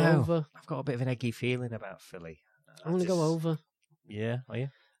 I don't know. Over. I've got a bit of an eggy feeling about Philly. I'm going to go over. Yeah, are you?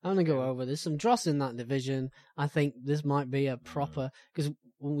 I'm going to go over. There's some dross in that division. I think this might be a proper... Because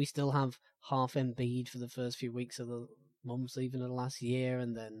when we still have half Embiid for the first few weeks of the months, even of the last year,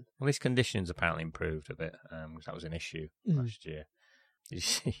 and then... Well, his conditions apparently improved a bit, because that was an issue last year. Did you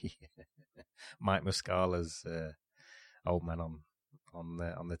see Mike Muscala's old man on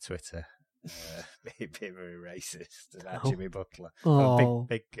the Twitter? Being very racist about Jimmy Butler.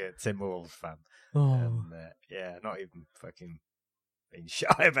 Big Timberwolves fan. And, not even fucking being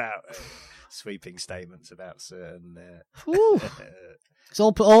shy about sweeping statements about certain... It's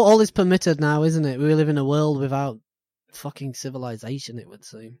all is permitted now, isn't it? We live in a world without fucking civilization, it would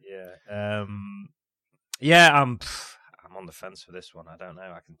seem. Yeah. I'm on the fence for this one. I don't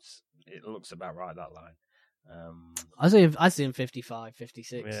know. It looks about right, that line. I see him 55,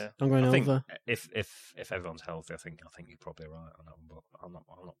 56. Yeah. I'm going over. If everyone's healthy, I think you're probably right on that one, but I'll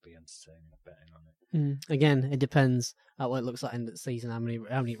not be entertaining betting on it. Again, it depends on what it looks like end of the season. How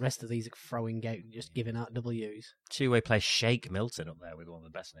many rest of these are throwing out, just giving out W's. Two-way play Shake Milton up there with one of the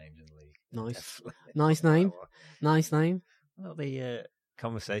best names in the league. Nice name. Nice name. Well, the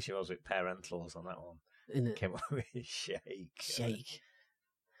conversation was with parentals on that one. Isn't it? Came up with Shake. Shake.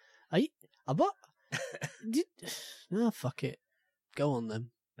 Fuck it. Go on then.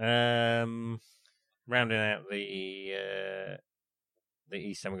 Rounding out the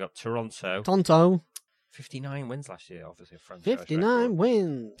East End, we got Toronto. 59 wins last year, obviously a franchise 59 record.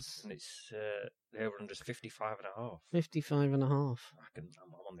 Wins. And it's the over-under is 55.5. 55.5. I'm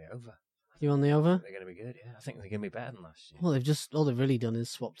on the over. You on the over? They're going to be good, yeah. I think they're going to be better than last year. Well, all they've really done is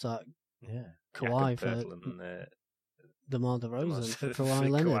swapped out Kawhi for DeMar DeRozan for Kawhi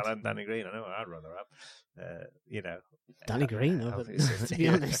Leonard. Kawhi and Danny Green, I know what I'd rather have. Danny Green, to be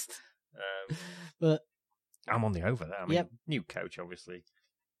honest. But I'm on the over there. I mean, new coach, obviously.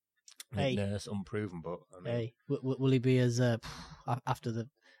 Nurse, unproven, but will he be as after the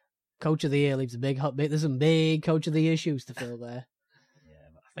coach of the year leaves a big hot bit? There's some big coach of the year shoes to fill there.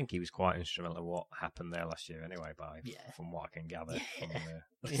 I think he was quite instrumental in what happened there last year anyway, from what I can gather from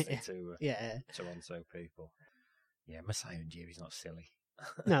listening to Toronto people. Yeah, Masai Ujiri's not silly.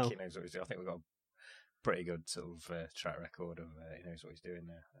 No. He knows what he's doing. I think we've got a pretty good sort of track record of he knows what he's doing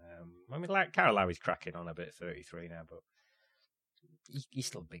there. I mean, like Kyle Lowry's cracking on a bit, 33 now, but he's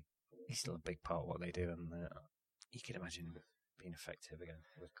still big. He's still a big part of what they do, and you can imagine being effective again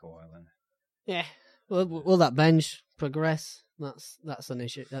with Kawhi Leonard. Yeah. Well, will that bench progress? That's an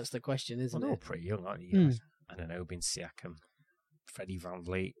issue. That's the question, isn't it? They're all pretty young, aren't you guys? I don't know, being Siakam, Freddie Van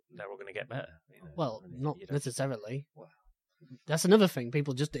Vliet, they're all going to get better. Well, not necessarily. Well, that's another thing.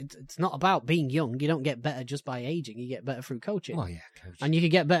 People it's not about being young. You don't get better just by aging. You get better through coaching. Well, yeah, coaching. And you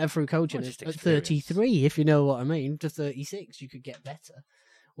could get better through coaching at 33, if you know what I mean. To 36, you could get better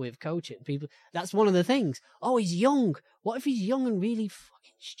with coaching. People, that's one of the things. Oh, he's young. What if he's young and really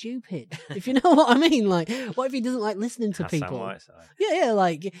fucking stupid? If you know what I mean, like, what if he doesn't like listening to people? Whiteside. Yeah,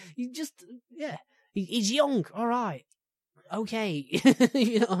 like you just He's young, all right. Okay.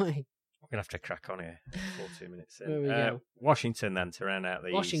 You know what I mean? We're going to have to crack on here. 42 minutes in. There we go. Washington, then, to round out the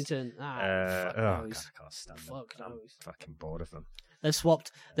East. Washington. God, Fuck I knows. can't stand Fuck them. I'm knows. fucking bored of them. They've swapped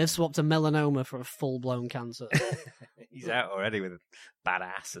a melanoma for a full-blown cancer. He's out already with a bad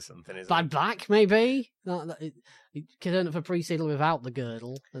ass or something, isn't Bad back, maybe? He could earn it for pre-season without the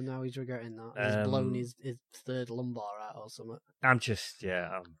girdle, and now he's regretting that. He's blown his third lumbar out or something. I'm just,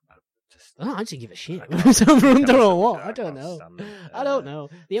 I'm just... I don't actually give a shit. It's over under or what? I don't know. I don't know.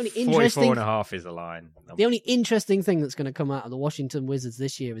 The only 44.5 is the line. The only interesting thing that's going to come out of the Washington Wizards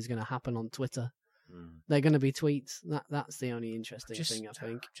this year is going to happen on Twitter. They're going to be tweets. That's the only interesting thing, I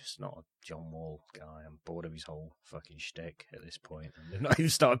think. I'm just not a John Wall guy. I'm bored of his whole fucking shtick at this point. And they've not even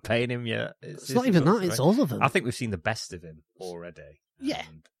started paying him yet. It's not even that. It's all of them. I think we've seen the best of him already. Yeah.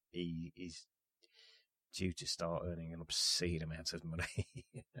 And he's due to start earning an obscene amount of money.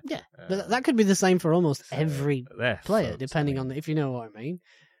 Yeah. But that could be the same for almost every player, depending on if you know what I mean.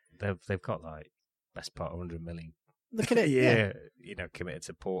 They've got like best part of 100 million. Look at it. Yeah. Committed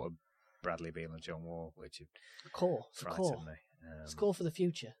to Porter, Bradley Beal and John Wall, which frightened me. Score for the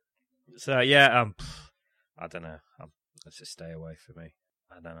future. So yeah, I don't know. Let's just stay away from me.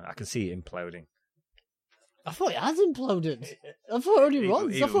 I don't know. I can see it imploding. I thought it has imploded. I thought it already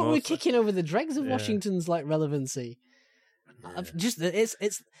was. I thought we were kicking over the dregs of Washington's relevancy. Yeah.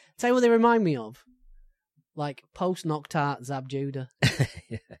 It's tell you what they remind me of, like post Noctart Zab Judah.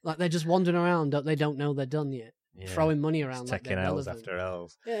 Yeah. Like they're just wandering around. They don't know they're done yet. Yeah. Throwing money around, just taking L's after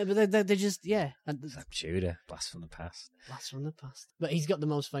L's. Yeah, but they're just Zab Judah, blast from the past. But he's got the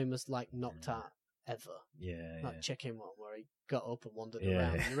most famous Noctart ever. Yeah, check him out where he got up and wandered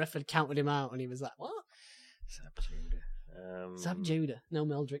around. And the ref had counted him out, and he was like, "What?" Zab Judah. Zab Judah, no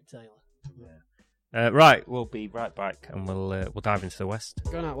Meldrick Taylor. Yeah. Right, we'll be right back, and we'll dive into the West.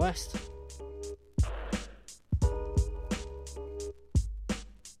 Going out west.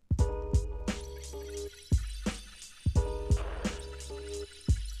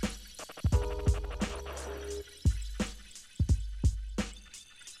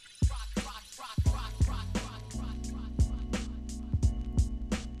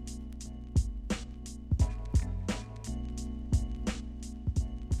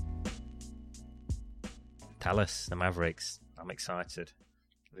 Tell us, the Mavericks. I'm excited.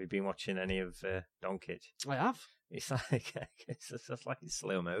 Have you been watching any of Doncic? I have. It's like it's like in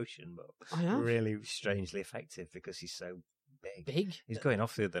slow motion, but I have. Really strangely effective because he's so big. He's going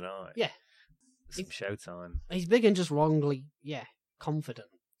off the other night. Yeah. Some showtime. He's big and just wrongly, confident.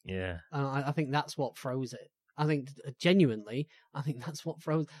 Yeah. And I think that's what throws it. I think genuinely, that's what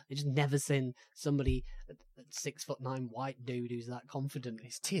throws. They just never seen somebody, a 6'9" white dude who's that confident.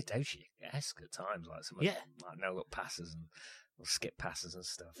 It's Teodosi-esque at times, like some like no look passes and skip passes and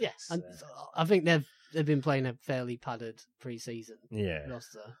stuff. Yeah, and I think they've been playing a fairly padded pre-season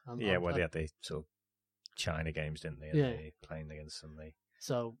roster. They had the sort of China games, didn't they? Yeah, playing against some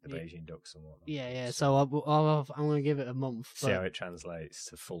the Beijing Ducks and whatnot. Yeah. So I'm going to give it a month. See how it translates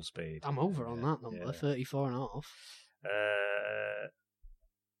to full speed. I'm over on that number, 34.5.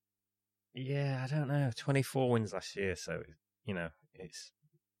 I don't know. 24 wins last year, so it's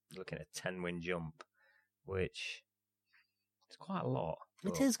looking at a 10-win jump, which is quite a lot.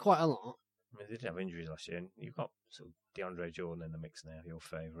 It is quite a lot. I mean, they did have injuries last year, and you've got sort of DeAndre Jordan in the mix now, your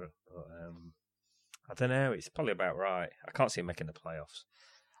favourite. But I don't know. It's probably about right. I can't see him making the playoffs.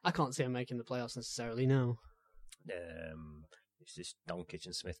 I can't see him making the playoffs necessarily, no. It's just Doncic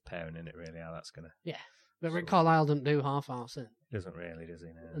and Smith pairing in it, really, how that's going to... Yeah, but Rick Carlisle doesn't do half-arse in. Doesn't really, does he?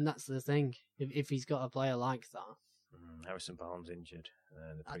 No. And that's the thing. If he's got a player like that... Harrison Barnes injured.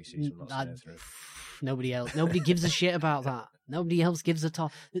 The pre-season not staying through. Nobody gives a shit about that. Nobody else gives a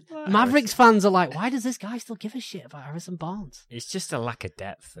top. Mavericks fans are like, why does this guy still give a shit about Harrison Barnes? It's just a lack of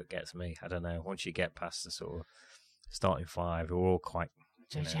depth that gets me. I don't know. Once you get past the sort of starting five, we're all quite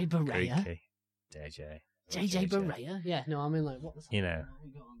JJ Barea. JJ Barea. Yeah, no, I mean like what? Your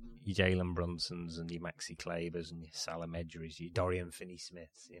Jalen Brunsons and your Maxi Clavers and your Salah Medjurys, your Dorian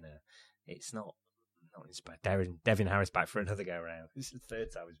Finney-Smiths. It's not inspired. Devin Harris back for another go round. This is the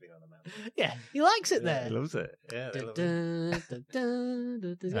third time he's been on the mountain. Yeah, he likes it there. He loves it. Yeah, they love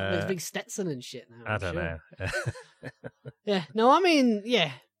it. He's got this big Stetson and shit now. I don't know. Yeah, no, I mean,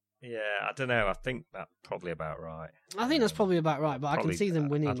 yeah. Yeah, I don't know. I think that's probably about right. I think that's probably about right, but I can see them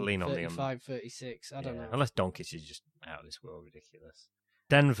winning I'd lean on 35-36. I don't know. Unless Doncic is just out of this world ridiculous.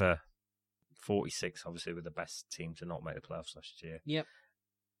 Denver, 46, obviously, were the best team to not make the playoffs last year. Yep.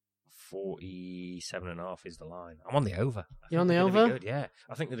 47.5 is the line. I'm on the over. You're on the over? Good, yeah.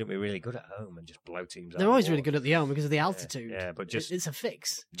 I think they're going to be really good at home and just blow teams out. They're always really good at the home because of the altitude. Yeah, but it's a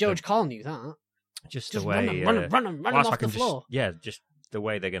fix. George Karl knew that. Just Just the way, run them whilst I off the can floor. just the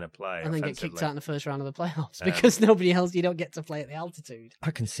way they're going to play, And then get offensively. kicked out in the first round of the playoffs because nobody else, you don't get to play at the altitude.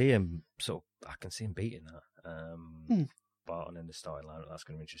 I can see him beating that. Barton in the starting lineup. That's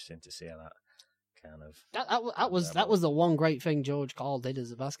going to be interesting to see how that kind of that was the one great thing George Karl did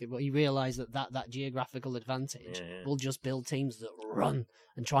as a basketball. He realised that geographical advantage will just build teams that run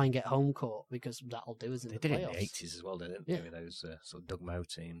and try and get home court because that'll do us in the playoffs. They did it in the 80s as well, didn't they? With those sort of Doug Moe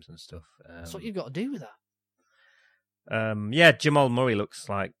teams and stuff. That's what you've got to do with that. Jamal Murray looks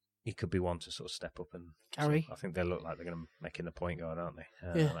like he could be one to sort of step up and carry. I think they look like they're going to make him the point guard, aren't they?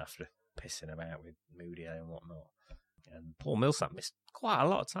 After pissing about with Moutier and whatnot. And Paul Millsap missed quite a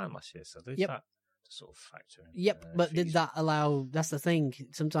lot of time last year, so there's that to sort of factor in. Yep, but did that allow... That's the thing.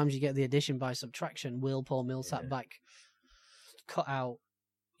 Sometimes you get the addition by subtraction. Will Paul Millsap back cut out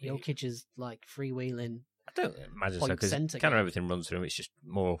Jokic's like freewheeling? I don't imagine so, because kind of everything runs through him. It's just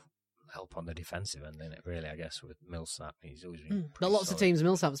more help on the defensive end, isn't it, really, I guess, with Millsap. He's always been but lots of teams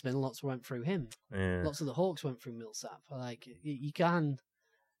Millsap's been, lots went through him. Lots of the Hawks went through Millsap. Like, you can...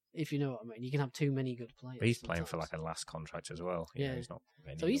 If you know what I mean, you can have too many good players. But he's playing for like a last contract as well. He's not.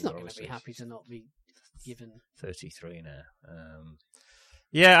 So he's not going to be happy to not be given 33 now.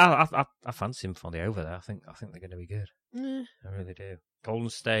 I fancy him for the over there. I think they're going to be good. I really do. Golden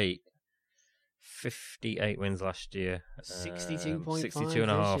State, 58 wins last year. 62.5.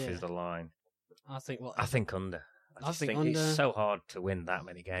 62.5 is the line. I think under. I think under. It's so hard to win that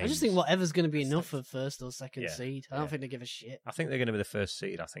many games. I just think whatever's going to be enough for first or second seed. I don't think they give a shit. I think they're going to be the first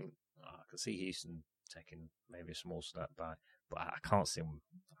seed. I think I can see Houston taking maybe a small step back, but I can't see them.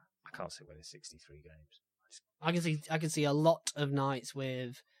 I can't see winning 63 games. I can see a lot of nights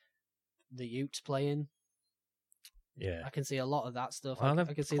with the Utes playing. Yeah, I can see a lot of that stuff. Well, I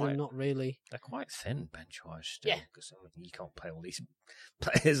can see them not really. They're quite thin bench-wise still. Because you can't pay all these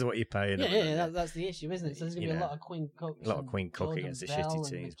players what you're paying. That's the issue, isn't it? So there's going to be a lot of Queen Cook. A lot of Queen Cook against the shitty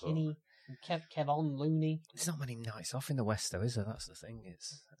teams. McKinney, and Kevon Looney. There's not many nights off in the West, though, is there? That's the thing.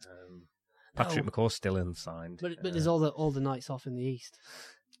 It's Patrick McCaw's still unsigned. But there's all the nights off in the East.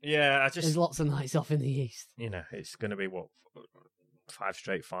 Yeah, there's lots of nights off in the East. It's going to be 5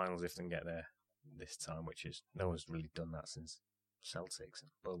 straight finals if they can get there this time, which is no one's really done that since Celtics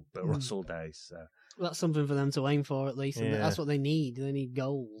and Bill Russell days. So that's something for them to aim for at least, and that's what they need. They need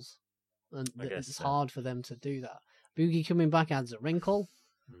goals, and it's hard for them to do that. Boogie coming back adds a wrinkle.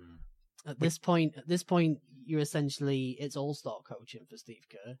 At this point, you're essentially it's all-star coaching for Steve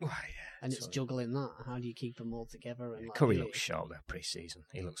Kerr, and it's juggling that. How do you keep them all together? And Curry looks sharp there pre-season.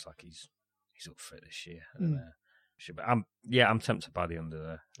 He looks like he's up for it this year. I don't know. But I'm tempted by the under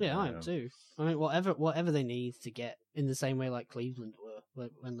there. Yeah, I am too. I mean, whatever they need to get in the same way like Cleveland were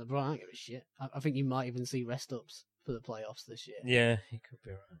when LeBron, I don't give a shit. I think you might even see rest ups for the playoffs this year. Yeah, you could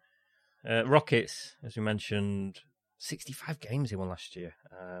be right. Rockets, as we mentioned, 65 games they won last year.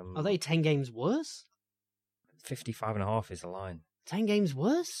 Are they 10 games worse? 55.5 is the line. 10 games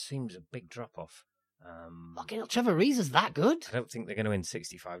worse? Seems a big drop off. Fucking hell, Trevor Reeves is that good? I don't think they're going to win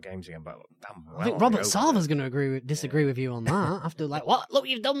 65 games again, but I think Robert Sarver's going to disagree with you on that. After what? Look what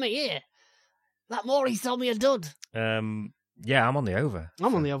you've done me here. That Maurice told me a dud. Yeah, I'm on the over.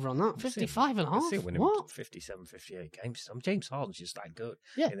 I'm on the over on that. 55.5. Winning what? 57, 58 games. James Harden's just that good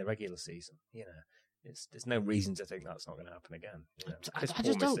in the regular season. There's no reason to think that's not going to happen again. I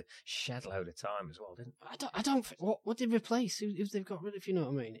just don't. A shed load of time as well, didn't? I don't. What did replace? Who they've got rid of? You know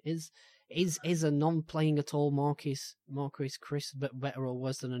what I mean? Is a non-playing at all Marquise Chris better or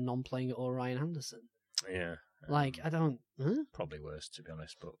worse than a non-playing at all Ryan Anderson? Yeah. I don't. Probably worse, to be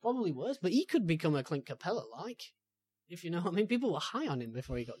honest. But probably worse. But he could become a Clint Capella, if you know what I mean. People were high on him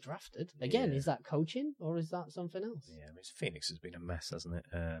before he got drafted. Again, is that coaching or is that something else? Yeah, I mean, Phoenix has been a mess, hasn't it?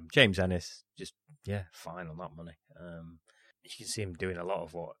 James Ennis, just fine on that money. You can see him doing a lot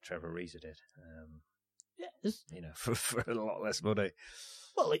of what Trevor Ariza did. For a lot less money.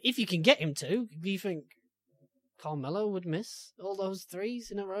 Well, if you can get him to, do you think Carmelo would miss all those threes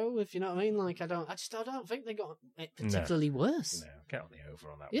in a row? If you know what I mean, I don't think they got it particularly worse. No, get on the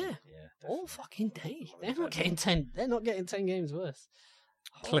over on that. Yeah, one. All fucking day. They're not getting 10. They're not getting 10 games worse.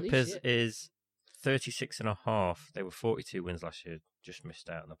 Clippers is 36.5. They were 42 wins last year. Just missed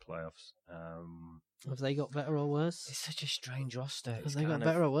out in the playoffs. Have they got better or worse? It's such a strange roster. Have they got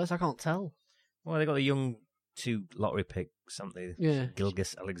better or worse? I can't tell. Well, they got the young 2 lottery picks, something. Yeah.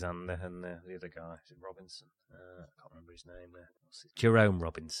 Gilgeous Alexander and the other guy. Is it Robinson? I can't remember his name there. Jerome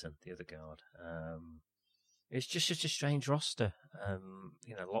Robinson, the other guard. It's just such a strange roster.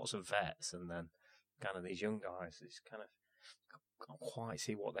 Lots of vets and then kind of these young guys. It's kind of can't quite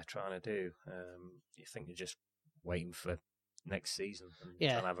see what they're trying to do. You think you're just waiting for next season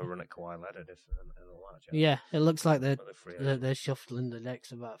Yeah. and have a run at Kawhi Leonard and all that. Yeah, it looks like they're free agent. they're shuffling the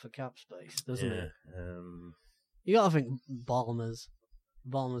decks about for cap space, doesn't it? Um, You gotta think Ballmer's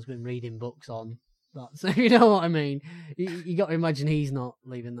been reading books on that, so you know what I mean. You got to imagine he's not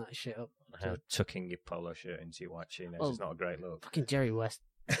leaving that shit up. how tucking your polo shirt into your white chinos Well, is not a great look. Fucking Jerry West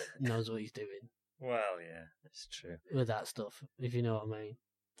knows what he's doing Well, yeah, it's true. with that stuff, if you know what I mean.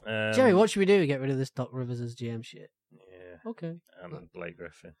 Jerry, what should we do? Get rid of this Doc Rivers as GM shit? Yeah. Okay. And Blake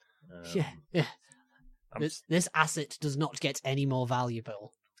Griffin. Yeah. This asset does not get any more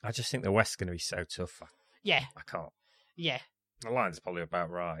valuable. I just think the West's going to be so tough. Yeah. I can't. Yeah. The line's probably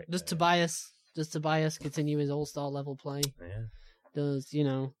about right. Does Tobias continue his all-star level play? Yeah. Does,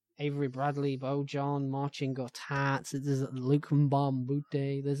 Avery Bradley, Bojan, Marcin Gortat, there's Luke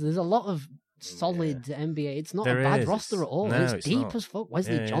Mbamute. There's a lot of solid NBA. It's not a bad roster at all. No, it's deep not. as fuck.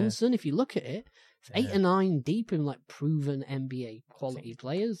 Wesley Johnson, if you look at it, it's 8 or 9 deep in like proven NBA quality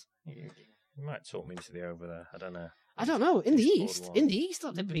players. You might talk me into the over there. I don't know. I don't know. In the East, East,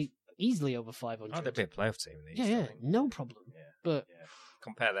 they'd be easily over 500. Oh, they'd be a playoff team in the East. Yeah, no problem. Yeah. But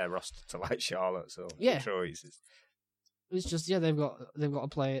compare their roster to like Charlotte's or Yeah. Detroit's. it's just they've got to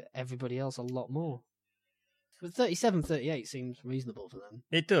play everybody else a lot more. But 37-38 seems reasonable for them.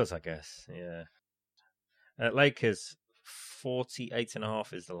 It does, I guess. Yeah. Lakers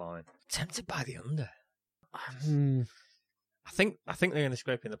 48.5 is the line. Tempted by the under. I think they're going to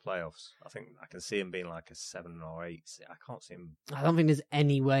scrape in the playoffs. I think I can see him being like a 7 or 8. I can't see him. I don't think there's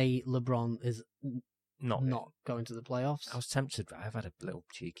any way LeBron is not going to the playoffs. I was tempted. I've had a little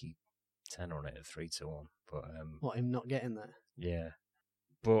cheeky 10 on it at 3-1, but What, him not getting there? Yeah,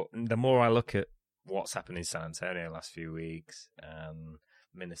 but the more I look at what's happened in San Antonio the last few weeks and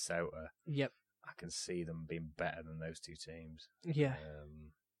Minnesota, Yep. I can see them being better than those two teams. Yeah.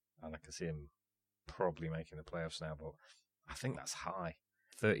 And I can see them probably making the playoffs now, but I think that's high.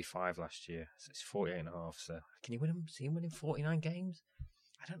 35 last year, so it's 48.5. So can you win them? See him winning 49 games?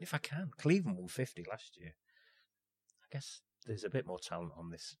 I don't know if I can. Cleveland won 50 last year. I guess there's a bit more talent on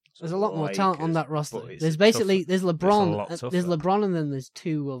this. There's a lot more talent on that roster. There's LeBron. there's LeBron, and then there's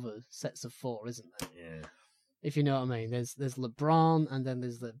 2 other sets of 4, isn't there? Yeah. If you know what I mean. There's LeBron, and then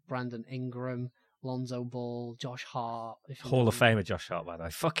there's the Brandon Ingram, Lonzo Ball, Josh Hart. Hall of Famer Josh Hart, by the way.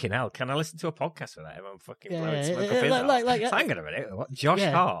 Fucking hell. Can I listen to a podcast with that? Everyone fucking blowing smoke up his ass. Hang on a minute. What? Josh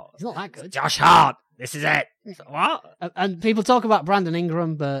Hart? He's not that good. Josh Hart! This is it! What? And people talk about Brandon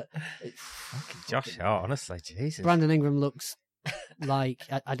Ingram, but... Fucking Josh Hart, honestly. Jesus. Brandon Ingram looks like...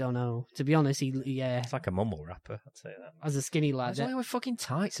 I don't know. To be honest, It's like a mumble rapper, I'd say that. As a skinny lad. He's only with fucking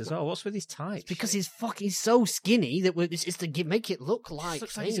tights as well. What's with his tights? Because he's so skinny that it's to make it look like... It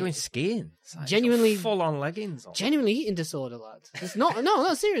looks like he's doing skiing. Like genuinely... full-on leggings on. Genuinely eating disorder, lad. It's not...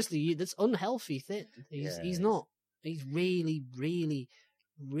 No, seriously. That's unhealthy thin. He's not. He's really, really...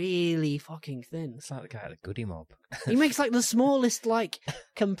 really fucking thin. It's like the guy at the Goody Mob. He makes like the smallest like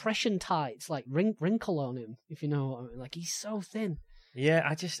compression tights, like wrinkle on him, if you know what I mean. Like he's so thin. Yeah,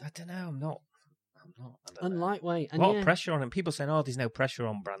 I don't know. I'm not. And lightweight. And a lot of pressure on him. People saying, "Oh, there's no pressure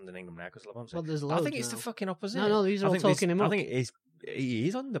on Brandon Ingram now because LeBron's." Well, there's I think it's the fucking opposite. No, these are all talking him up. I think he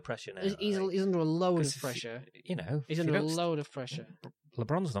is under pressure now. He's under a load of pressure. He's under a load of pressure.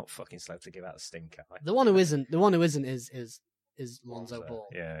 LeBron's not fucking slow to give out the stinker. The one who isn't is Lonzo Ball.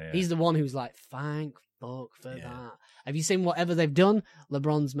 Yeah. He's the one who's like, thank fuck for that. Have you seen whatever they've done?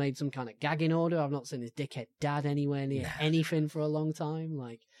 LeBron's made some kind of gagging order. I've not seen his dickhead dad anywhere near anything for a long time.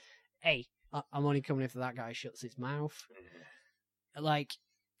 Like, hey, I'm only coming if that guy shuts his mouth. Like,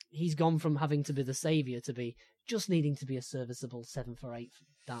 he's gone from having to be the saviour to be just needing to be a serviceable 7th or 8th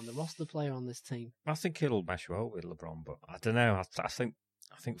down the roster player on this team. I think he'll mesh well with LeBron, but I don't know. I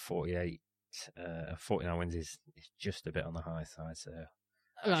think 48. 49 wins is just a bit on the high side. So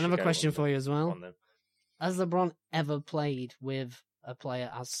I got another question for you as well. Has LeBron ever played with a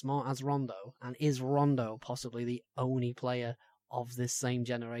player as smart as Rondo? And is Rondo possibly the only player of this same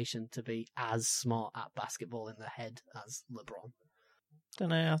generation to be as smart at basketball in the head as LeBron? Don't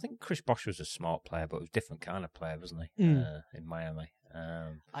know. I think Chris Bosh was a smart player, but was a different kind of player, wasn't he? In Miami.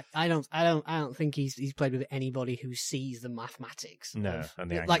 I don't think he's played with anybody who sees the mathematics. No,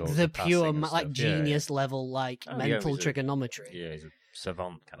 and the like the pure like genius level, like mental trigonometry. He's a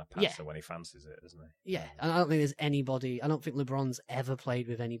savant kind of passer when he fancies it, isn't he? Yeah, and I don't think there's anybody. I don't think LeBron's ever played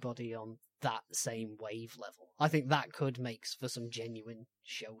with anybody on that same wave level. I think that could make for some genuine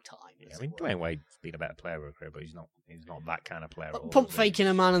showtime. Yeah, I mean, Dwayne Wade's been a better player of a career, but he's not that kind of player. Pump faking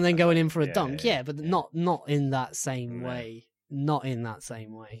a man and then going in for a dunk, but not in that same way. Not in that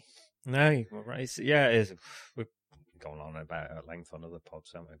same way. No, right. It is. We've gone on about it at length on other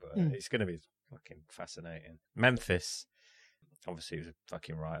pods, haven't we? But it's going to be fucking fascinating. Memphis Obviously, it was a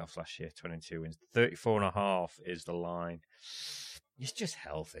fucking write-off last year. 22 wins, 34.5 is the line. It's just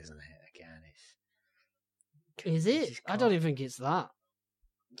health, isn't it? Again, Is it? I don't even think it's that.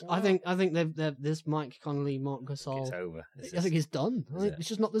 Well, I think they've this Mike Connolly, Mark Gasol. it's over. I think it's done. I think it's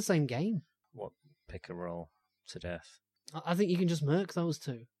just not the same game. What, pick and roll to death? I think you can just murk those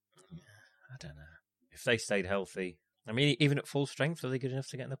two. I don't know. If they stayed healthy, I mean, even at full strength, are they good enough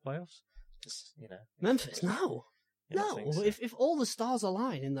to get in the playoffs? Just, Memphis, no. No, so. if all the stars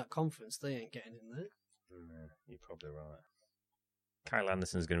align in that conference, they ain't getting in there. No, you're probably right. Kyle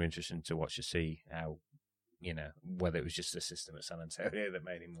Anderson's going to be interesting to watch to see how, whether it was just the system at San Antonio that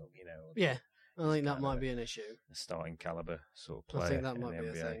made him look, Yeah, I think that might be an issue. A starting caliber sort of player. I think that might be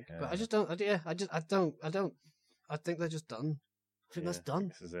a thing. But I just don't. I think they're just done. I think that's done.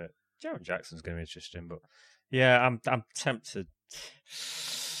 This is it. Jaron Jackson's going to be interesting, but yeah, I'm tempted.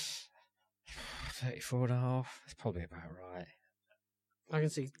 34.5. It's probably about right. I can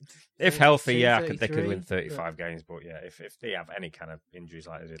see. If healthy, they could win 35 games, but yeah, if they have any kind of injuries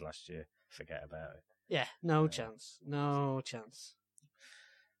like they did last year, forget about it. Yeah, no chance. No chance.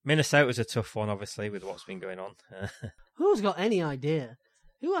 Minnesota's a tough one, obviously, with what's been going on. Who's got any idea?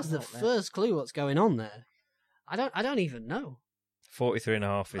 Who has the first clue what's going on there? I don't even know.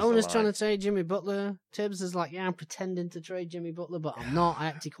 43.5 is Owners trying to trade Jimmy Butler. Tibbs is like, I'm pretending to trade Jimmy Butler, but I'm not. I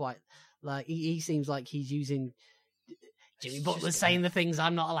actually quite like. He seems like he's using Jimmy Butler saying the things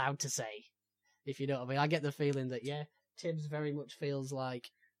I'm not allowed to say. If you know what I mean, I get the feeling that Tibbs very much feels like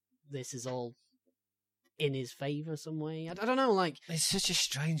this is all in his favour some way. I don't know. Like, it's such a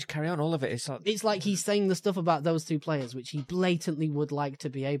strange carry on. All of it. It's like he's saying the stuff about those two players which he blatantly would like to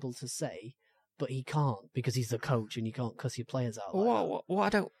be able to say. But he can't because he's the coach and you can't cuss your players out. What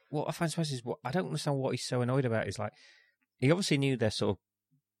I find surprising is I don't understand what he's so annoyed about. Is like he obviously knew their sort of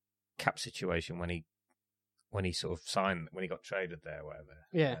cap situation when he sort of signed, when he got traded there, or whatever.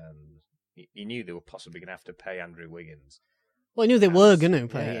 Yeah, he knew they were possibly going to have to pay Andrew Wiggins. Well, he knew they were going to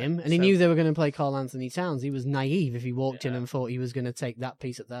pay him, and he knew they were going to play Karl Anthony Towns. He was naive if he walked in and thought he was going to take that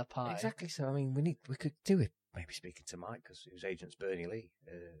piece of their pie. Exactly. So I mean, we could do it. Maybe speaking to Mike, because his agent's Bernie Lee,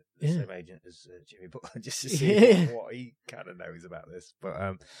 the same agent as Jimmy Butler, just to see what he kind of knows about this. But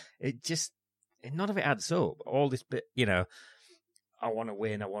none of it adds up. All this bit, I want to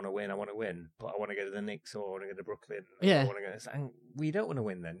win, but I want to go to the Knicks or I want to go to Brooklyn. Yeah. I want to go. And we don't want to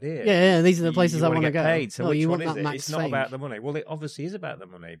win then, do you? Yeah, these are the places I want to go. Paid, so which you one want is that it? max It's not thing. about the money. Well, it obviously is about the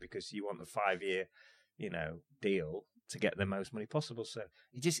money because you want the 5-year, deal to get the most money possible. So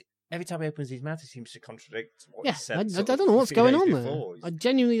he just. Every time he opens his mouth, he seems to contradict what he said. I don't know what's going on before. there. I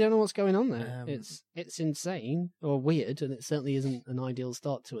genuinely don't know what's going on there. It's insane or weird, and it certainly isn't an ideal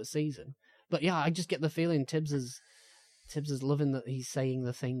start to a season. But yeah, I just get the feeling Tibbs is loving that he's saying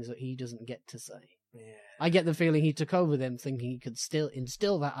the things that he doesn't get to say. Yeah. I get the feeling he took over them thinking he could still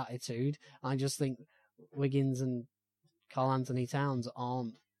instill that attitude. I just think Wiggins and Karl Anthony Towns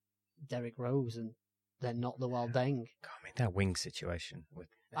aren't Derrick Rose, and they're not the Wild Deng. God, I mean, that wing situation with.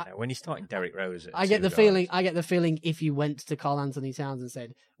 When you're starting Derrick Rose, I get the feeling if you went to Karl Anthony Towns and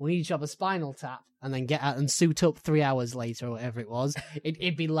said, "We need to have a spinal tap," and then get out and suit up 3 hours later or whatever it was,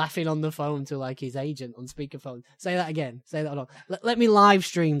 it'd be laughing on the phone to like his agent on speakerphone. Say that again. Say that. Let me live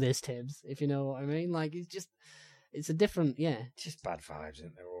stream this, Tibbs. If you know what I mean. Like it's a different, It's just bad vibes,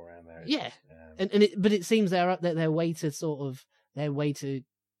 isn't there, all around there? Yeah, but it seems their way to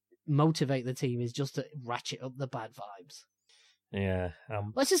motivate the team is just to ratchet up the bad vibes. Yeah.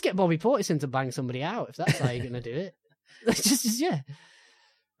 Let's just get Bobby Portis in to bang somebody out if that's how you're going to do it. Let's just.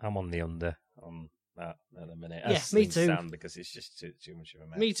 I'm on the under on that at the minute. Me too. Because it's just too much of a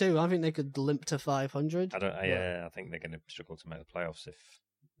mess. Me too. I think they could limp to 500. I think they're going to struggle to make the playoffs if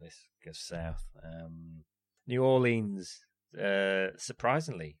this goes south. New Orleans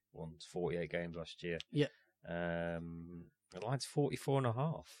surprisingly won 48 games last year. Yeah. The line's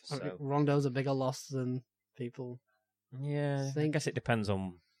 44.5. So Rondo's a bigger loss than people. Yeah, I guess it depends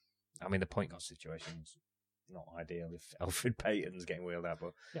on. I mean, the point guard situation's not ideal if Alfred Payton's getting wheeled out,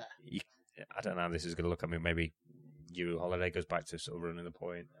 but I don't know how this is going to look. I mean, maybe Jrue Holiday goes back to sort of running the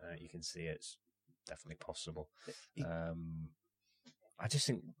point. You can see it's definitely possible. I just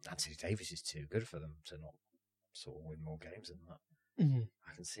think Anthony Davis is too good for them to not sort of win more games than that. Mm-hmm.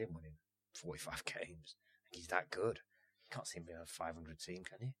 I can see him winning 45 games. He's that good. You can't see him being a 500 team,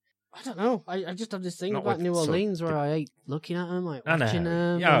 can you? I don't know. I just have this thing about New Orleans where I hate looking at them, like watching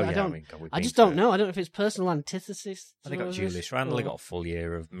them. I just don't know. I don't know if it's personal antithesis. They got Julius Randle. They got a full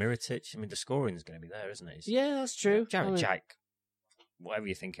year of Mirotic. I mean, the scoring's going to be there, isn't it? Yeah, that's true. Jared Jack, whatever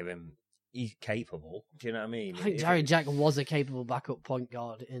you think of him, he's capable. Do you know what I mean? I think Jared Jack was a capable backup point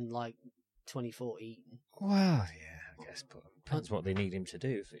guard in like 2014. Well, yeah, I guess, but depends what they need him to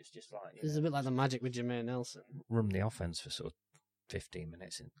do. If it's just like It's a bit like the Magic with Jameer Nelson. run the offense for sort of 15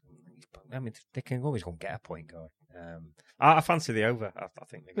 minutes, and I mean they can always go and get a point guard. I fancy the over. I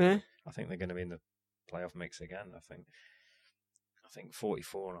think they're going to be in the playoff mix again. I think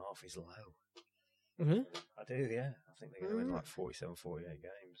 44.5 is low. Mm-hmm. I do, yeah. I think they're going to win like 47, 48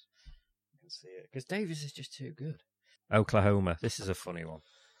 games. I can see it because Davis is just too good. Oklahoma. This is a funny one.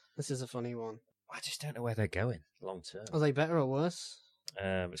 I just don't know where they're going long term. Are they better or worse?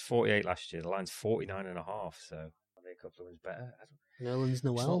 It's 48 last year. The line's 49.5. So are they a couple of wins better? Nerlens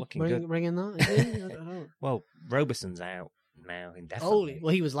Noel not looking good. ringing that. Is he? I don't know. Well, Robeson's out now indefinitely.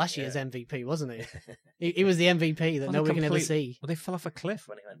 Well, he was last year's MVP, wasn't he? he was the MVP that nobody can ever see. Well, they fell off a cliff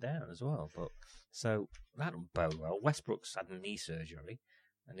when he went down as well. But so that don't bode well. Westbrook's had a knee surgery,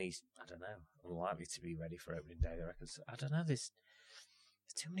 and he's, I don't know, unlikely to be ready for opening day. I reckon. So, I don't know. There's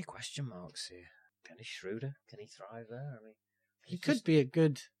too many question marks here. Dennis Schroeder, can he thrive there? I mean, he could be a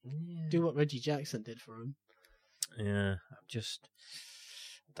good. Do what Reggie Jackson did for him. Yeah, I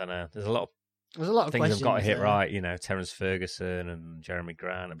don't know. There's a lot of things they've got to hit right. You know, Terence Ferguson and Jeremy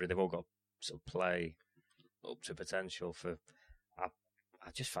Grant, but they've all got to sort of play up to potential for.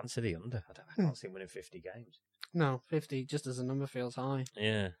 I just fancy the under. I can't see them winning 50 games. No, 50 just as a number feels high.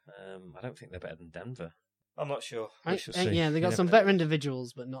 Yeah, I don't think they're better than Denver. I'm not sure. We shall see. Yeah, they got some better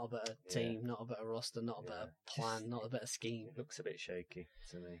individuals, but not a better team, not a better roster, not a better plan, not a better scheme. It looks a bit shaky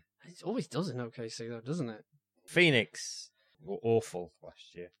to me. It always does in OKC, though, doesn't it? Phoenix were awful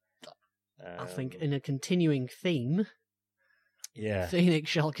last year. I think in a continuing theme, yeah, Phoenix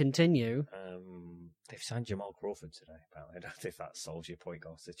shall continue. They've signed Jamal Crawford today, apparently. I don't know if that solves your point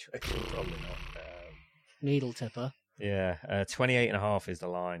guard situation. Probably not. Needle tipper. Yeah, 28.5 is the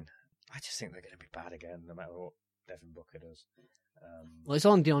line. I just think they're going to be bad again, no matter what Devin Booker does. Well, it's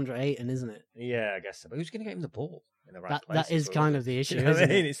on DeAndre Ayton, isn't it? Yeah, I guess so. But who's going to get him the ball in the right place? That is kind of the issue, you know isn't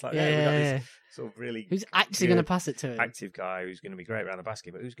what I mean? it? It's like, we've got this sort of really... Who's actually going to pass it to him? Active guy who's going to be great around the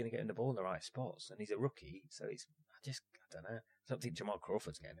basket, but who's going to get him the ball in the right spots? And he's a rookie, so I don't know. I don't think Jamal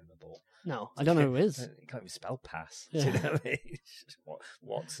Crawford's getting him the ball. No, I don't know who is. He can't even spell pass. Yeah. Do you know what I mean?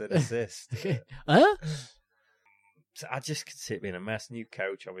 What's an assist? Huh? So I just could see it being a mess. New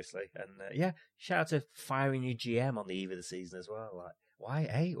coach, obviously. And shout out to firing your GM on the eve of the season as well. Like, why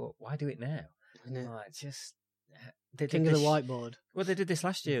do it now? Like, just... King of the whiteboard. Well, they did this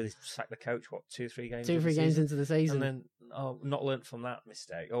last year. They sacked the coach, 2-3 games? 2-3 games into the season. And then, not learnt from that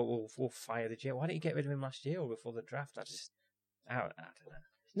mistake. We'll fire the GM. Why didn't you get rid of him last year or before the draft? I don't know.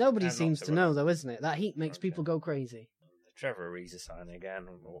 Nobody seems to know, though, isn't it? That heat makes people go crazy. Trevor Ariza signing again.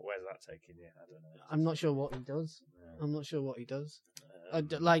 Where's that taking you? I don't know. I'm not sure what he does. I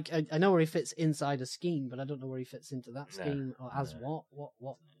know where he fits inside a scheme, but I don't know where he fits into that scheme or as what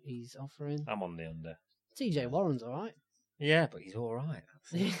he's offering. I'm on the under. TJ Warren's all right. Yeah, but he's all right.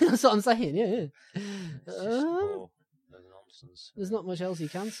 That's what I'm saying. Yeah. Nonsense. There's not much else you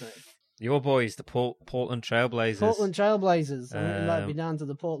can say. Your boys, the Portland Trailblazers. Portland Trailblazers. I think it might be down to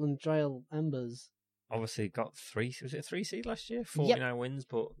the Portland Trail Embers. Obviously got 3. Was it a 3 seed last year? 49 wins,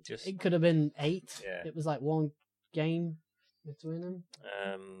 but just... It could have been 8. Yeah. It was like one game between them.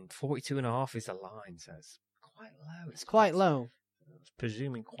 42.5 is the line, so it's quite low. It's quite low. I was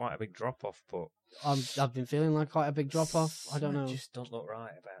presuming quite a big drop-off, but... I've been feeling like quite a big drop-off. I don't know. Just don't look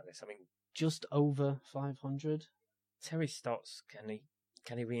right about this. I mean... Just over 500. Terry Stotts,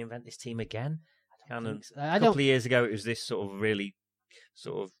 can he reinvent this team again? I A couple of years ago, it was this sort of really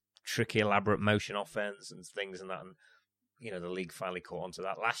sort of tricky, elaborate motion offense and things and that, and the league finally caught on to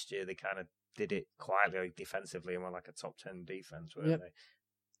that. Last year, they kind of did it quietly defensively and were like a top 10 defense, weren't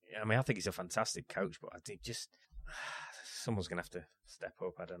they? I mean, I think he's a fantastic coach, but I think just someone's going to have to step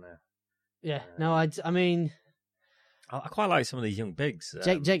up. I don't know. Yeah, no, I mean... I quite like some of these young bigs.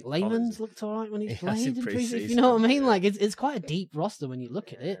 Jake Layman's looked all right when he's played in pre-season. You know what I mean? Like it's quite a deep roster when you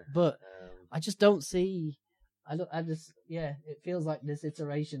look at it, but I just don't see. It feels like this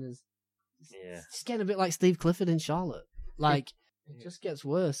iteration is just getting a bit like Steve Clifford in Charlotte. Like it just gets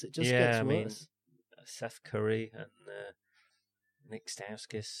worse. It just gets worse. Seth Curry and Nick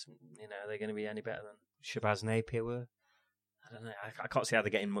Stauskas, they're going to be any better than Shabazz Napier were. I don't know. I can't see how they're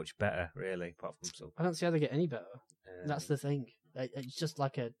getting much better, really, apart from I don't see how they get any better. That's the thing. It's just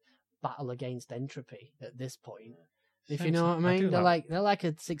like a battle against entropy at this point. If you know what I mean, they're like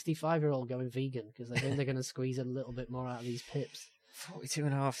a 65-year-old going vegan because they think they're going to squeeze a little bit more out of these pips.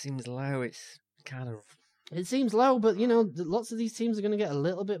 42.5 seems low. It's kind of. It seems low, but lots of these teams are going to get a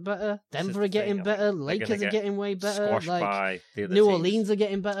little bit better. Denver are getting better. Lakers are getting way better. Squashed by the other New teams. Orleans are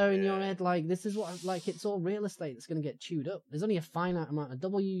getting better in your head. Like this is what it's all real estate that's going to get chewed up. There's only a finite amount of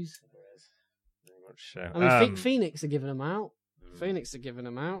W's. much so. I mean, Phoenix are giving them out. Phoenix are giving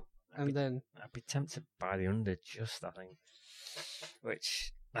them out. And then I'd be tempted by the under just, I think.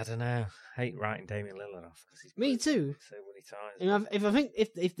 Which, I don't know. I hate writing Damian Lillard off. Me too. So many times.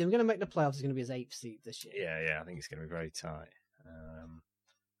 If they're going to make the playoffs, it's going to be his 8th seed this year. Yeah, I think it's going to be very tight.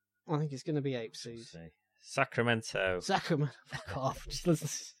 I think it's going to be 8th seed. Sacramento. Fuck off.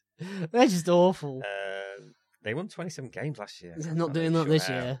 They're just awful. They won 27 games last year. They're not doing that this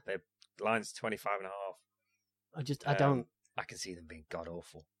year. Their line's 25.5. I don't. I can see them being god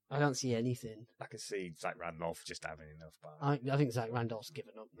awful. I don't see anything. I can see Zach Randolph just having enough. I think Zach Randolph's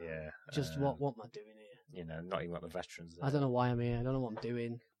given up. Yeah. Just what am I doing here? Not even got the veterans there. I don't know why I'm here. I don't know what I'm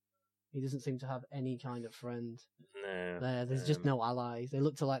doing. He doesn't seem to have any kind of friend. No. There's just no allies. They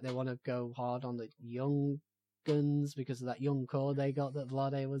look like they want to go hard on the young guns because of that young core they got that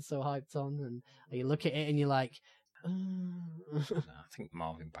Vlade was so hyped on. And you look at it and you're like... No, I think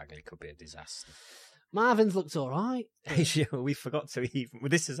Marvin Bagley could be a disaster. Marvin's looked all right. We forgot to even... Well,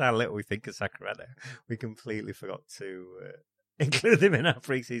 this is how little we think of Sacramento. We completely forgot to include him in our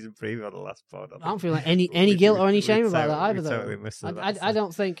pre-season preview on the last pod. I don't feel like any guilt or any shame about that either, though. Totally missed I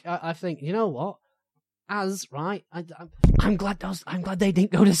don't think... I think, you know what? I'm glad they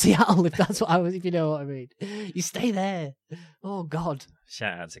didn't go to Seattle, if that's what I was, if you know what I mean. You stay there. Oh, God.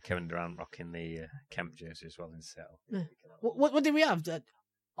 Shout out to Kevin Durant rocking the Kemp jersey as well in Seattle. Yeah. What did we have?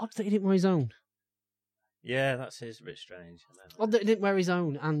 Odd that he didn't wear his own. Yeah, that's a bit strange. Odd that he didn't wear his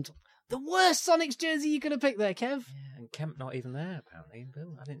own, and the worst Sonics jersey you could have picked there, Kev. Yeah, and Kemp not even there, apparently.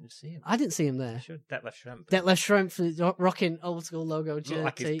 Bill, I didn't see him. I didn't see him there. Sure, Detlef Schrempf. Detlef Schrempf rocking old school logo jersey. Look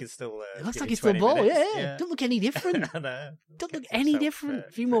like he can still. It looks like he's still ball. Yeah. Don't look any different. I know. Don't look any different.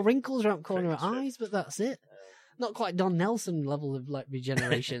 A few more wrinkles around the corner of eyes, but that's it. Not quite Don Nelson level of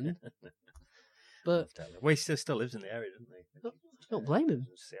regeneration. But he still lives in the area, doesn't he? Don't blame him.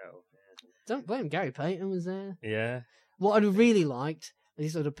 Seattle. Don't blame him. Gary Payton was there. Yeah. What I'd really liked is he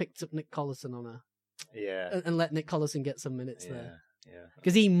sort of picked up Nick Collison on her. Yeah. And let Nick Collison get some minutes there. Yeah.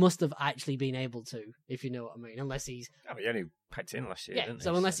 Because he must have actually been able to, if you know what I mean. Unless he's... he only packed in last year, didn't he?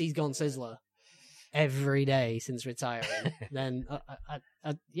 So unless he's gone Sizzler every day since retiring, then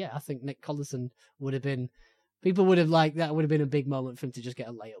I think Nick Collison would have been... People would have that would have been a big moment for him to just get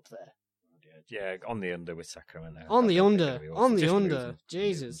a layup there. Yeah, on the under with Sacramento. On the under.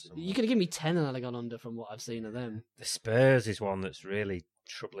 Jesus. You could have given me 10 and I'd have gone under from what I've seen of them. The Spurs is one that's really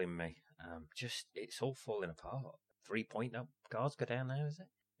troubling me. It's all falling apart. 3-point guards go down now, is it?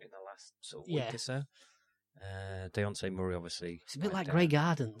 In the last sort of week or so. Deontay Murray, obviously. It's a bit like Grey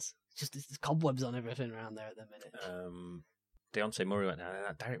Gardens. Just there's cobwebs on everything around there at the minute. Deontay Murray went down,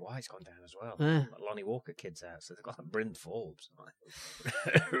 and Derek White's gone down as well. Yeah. Lonnie Walker kid's out, so they've got Bryn Forbes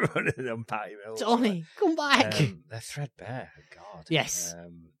running on Patty Mills. Donnie, come back! They're threadbare, God. Yes.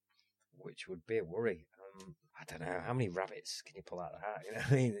 Which would be a worry. I don't know, how many rabbits can you pull out of the hat? You know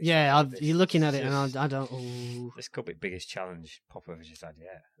what I mean? Yeah, you're looking at it, and I don't... Ooh. This could be the biggest challenge Popovich has had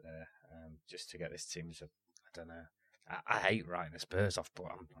yet, just to get this team to... I don't know. I hate writing the Spurs off, but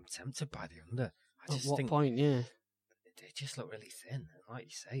I'm tempted by the under. At what point, yeah. They just look really thin. Like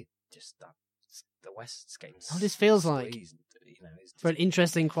you say, just that the West's getting this feels like, for an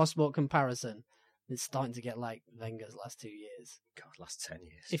interesting cross-sport comparison, it's starting to get like Wenger's last 2 years. God, last 10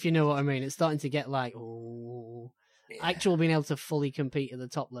 years. If you know what I mean. It's starting to get like, actual being able to fully compete at the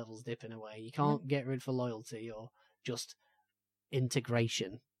top levels dipping away. You can't get rid for loyalty or just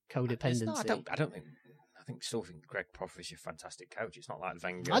integration, codependency. I still think Greg Popovich is a fantastic coach. It's not like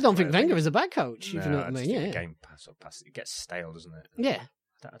Wenger. I don't think Wenger is a bad coach, if you know what I mean. Yeah, the game pass, it gets stale, doesn't it? Yeah.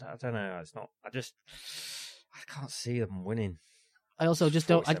 I don't know. It's not. I can't see them winning. I also just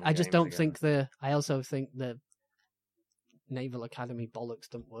don't. I just don't think I also think the Naval Academy bollocks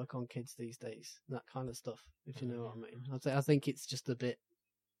don't work on kids these days. That kind of stuff, if you know what I mean. I think it's just a bit.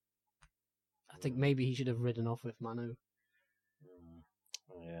 I think maybe he should have ridden off with Manu.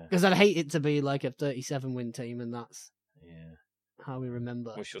 Because I'd hate it to be like a 37-win team, and that's how we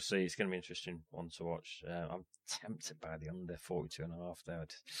remember. We shall see. It's going to be an interesting one to watch. I'm tempted by the under 42.5 there.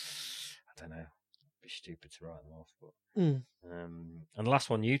 I don't know. It'd be stupid to write them off. But and the last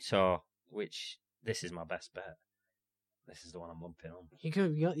one, Utah, which this is my best bet. This is the one I'm lumping on. You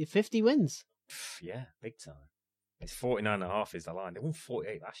got your 50 wins. Yeah, big time. It's 49.5 is the line. They won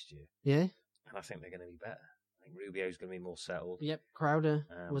 48 last year. Yeah. And I think they're going to be better. I think Rubio's going to be more settled. Yep, Crowder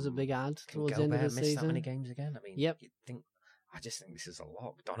was a big ad towards the end of the season. Miss that many games again? I mean, yep. I just think this is a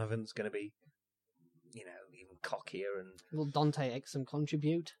lock. Donovan's going to be, even cockier. And will Dante Exum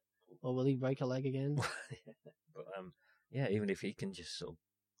contribute, or will he break a leg again? But even if he can just sort of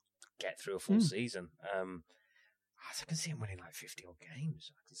get through a full season, I can see him winning like 50 odd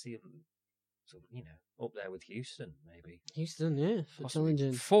games. I can see him So, up there with Houston, maybe. Houston, yeah, for Possibly.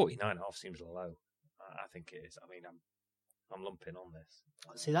 challenging. 49.5 seems low. I think it is. I mean, I'm lumping on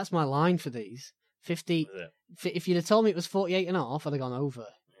this. See, that's my line for these. 50. Is it? If you'd have told me it was 48.5, I'd have gone over.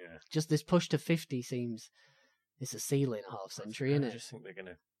 Yeah. Just this push to 50 seems it's a ceiling half century, isn't I it? just think they're going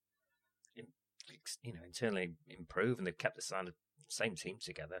to, internally improve, and they've kept the same team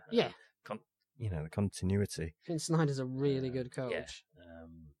together. Yeah. The continuity. I think Snyder's a really good coach. Yeah.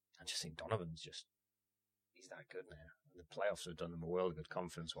 I just think Donovan's he's that good now. The playoffs have done them a world of good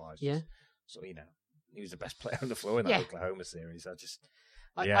confidence-wise. Yeah. So, he was the best player on the floor in that Oklahoma series.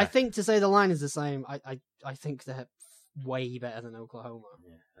 I think to say the line is the same, I think they're way better than Oklahoma.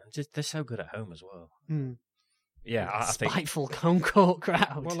 Yeah. And they're so good at home as well. Mm. Yeah, I think. Spiteful home court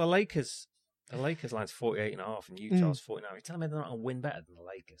crowd. Well, the Lakers line's 48.5 and Utah's 49. You're telling me they're not going to win better than the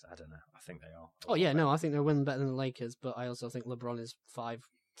Lakers? I don't know. I think they are. Oh, yeah, no, I think they're winning better than the Lakers, but I also think LeBron is 5-6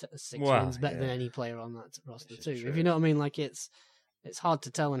 wins better than any player on that roster, too. True. If you know what I mean, like it's hard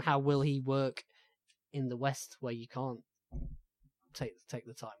to tell, and how will he work in the West where you can't take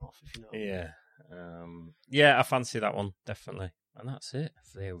the time off, if you know what I mean. Yeah, I fancy that one, definitely. And that's it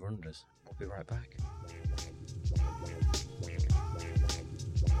for the over-unders. We'll be right back.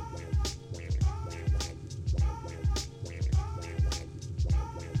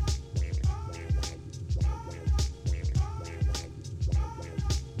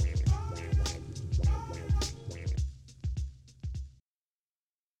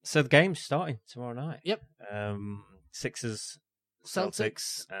 So the game's starting tomorrow night. Yep. Sixers,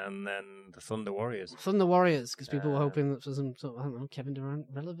 Celtics, and then the Thunder Warriors. Thunder Warriors, because people were hoping that for some sort of, I don't know, Kevin Durant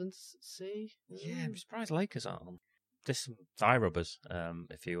relevancy. Yeah, I'm surprised Lakers aren't on. There's some thigh rubbers,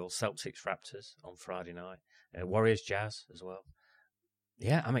 if you will. Celtics, Raptors on Friday night. Warriors, Jazz as well.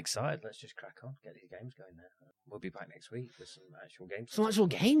 Yeah, I'm excited. Let's just crack on, get these games going now. We'll be back next week with some actual games. Some actual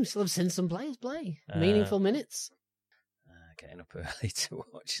games. I've seen some players play. Meaningful minutes. Getting up early to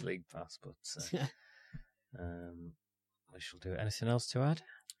watch League Pass, but we shall do it. Anything else to add?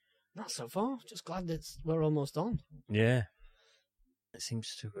 Not so far. Just glad that we're almost on. Yeah. It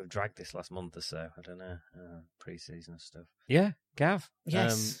seems to have dragged this last month or so. I don't know. Pre-season stuff. Yeah, Gav.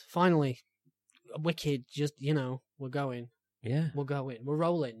 Yes, finally. Wicked. Just, we're going. Yeah. We're going. We're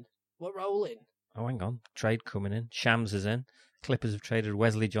rolling. We're rolling. Oh, hang on. Trade coming in. Shams is in. Clippers have traded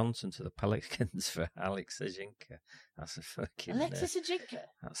Wesley Johnson to the Pelicans for Alex Ajinka. That's a fucking... Alexis Ajinka?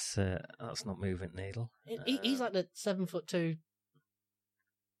 That's not moving needle. He's like the 7'2"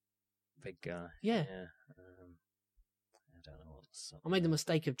 big guy. Yeah. I don't know what's... I made the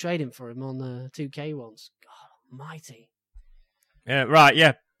mistake of trading for him on the 2K once. God almighty. Yeah, right,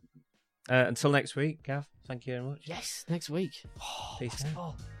 yeah. Until next week, Gav. Thank you very much. Yes, next week. Peace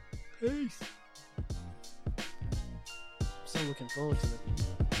out. Peace. So looking forward to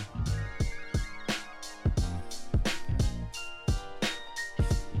it.